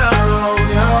arms right around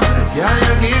you. Girl,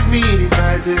 you give me the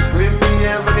tightest grip me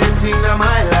ever get seen in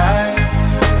my life.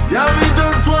 Girl, me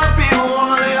just want to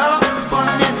feel you. Put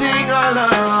me thing all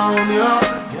around you.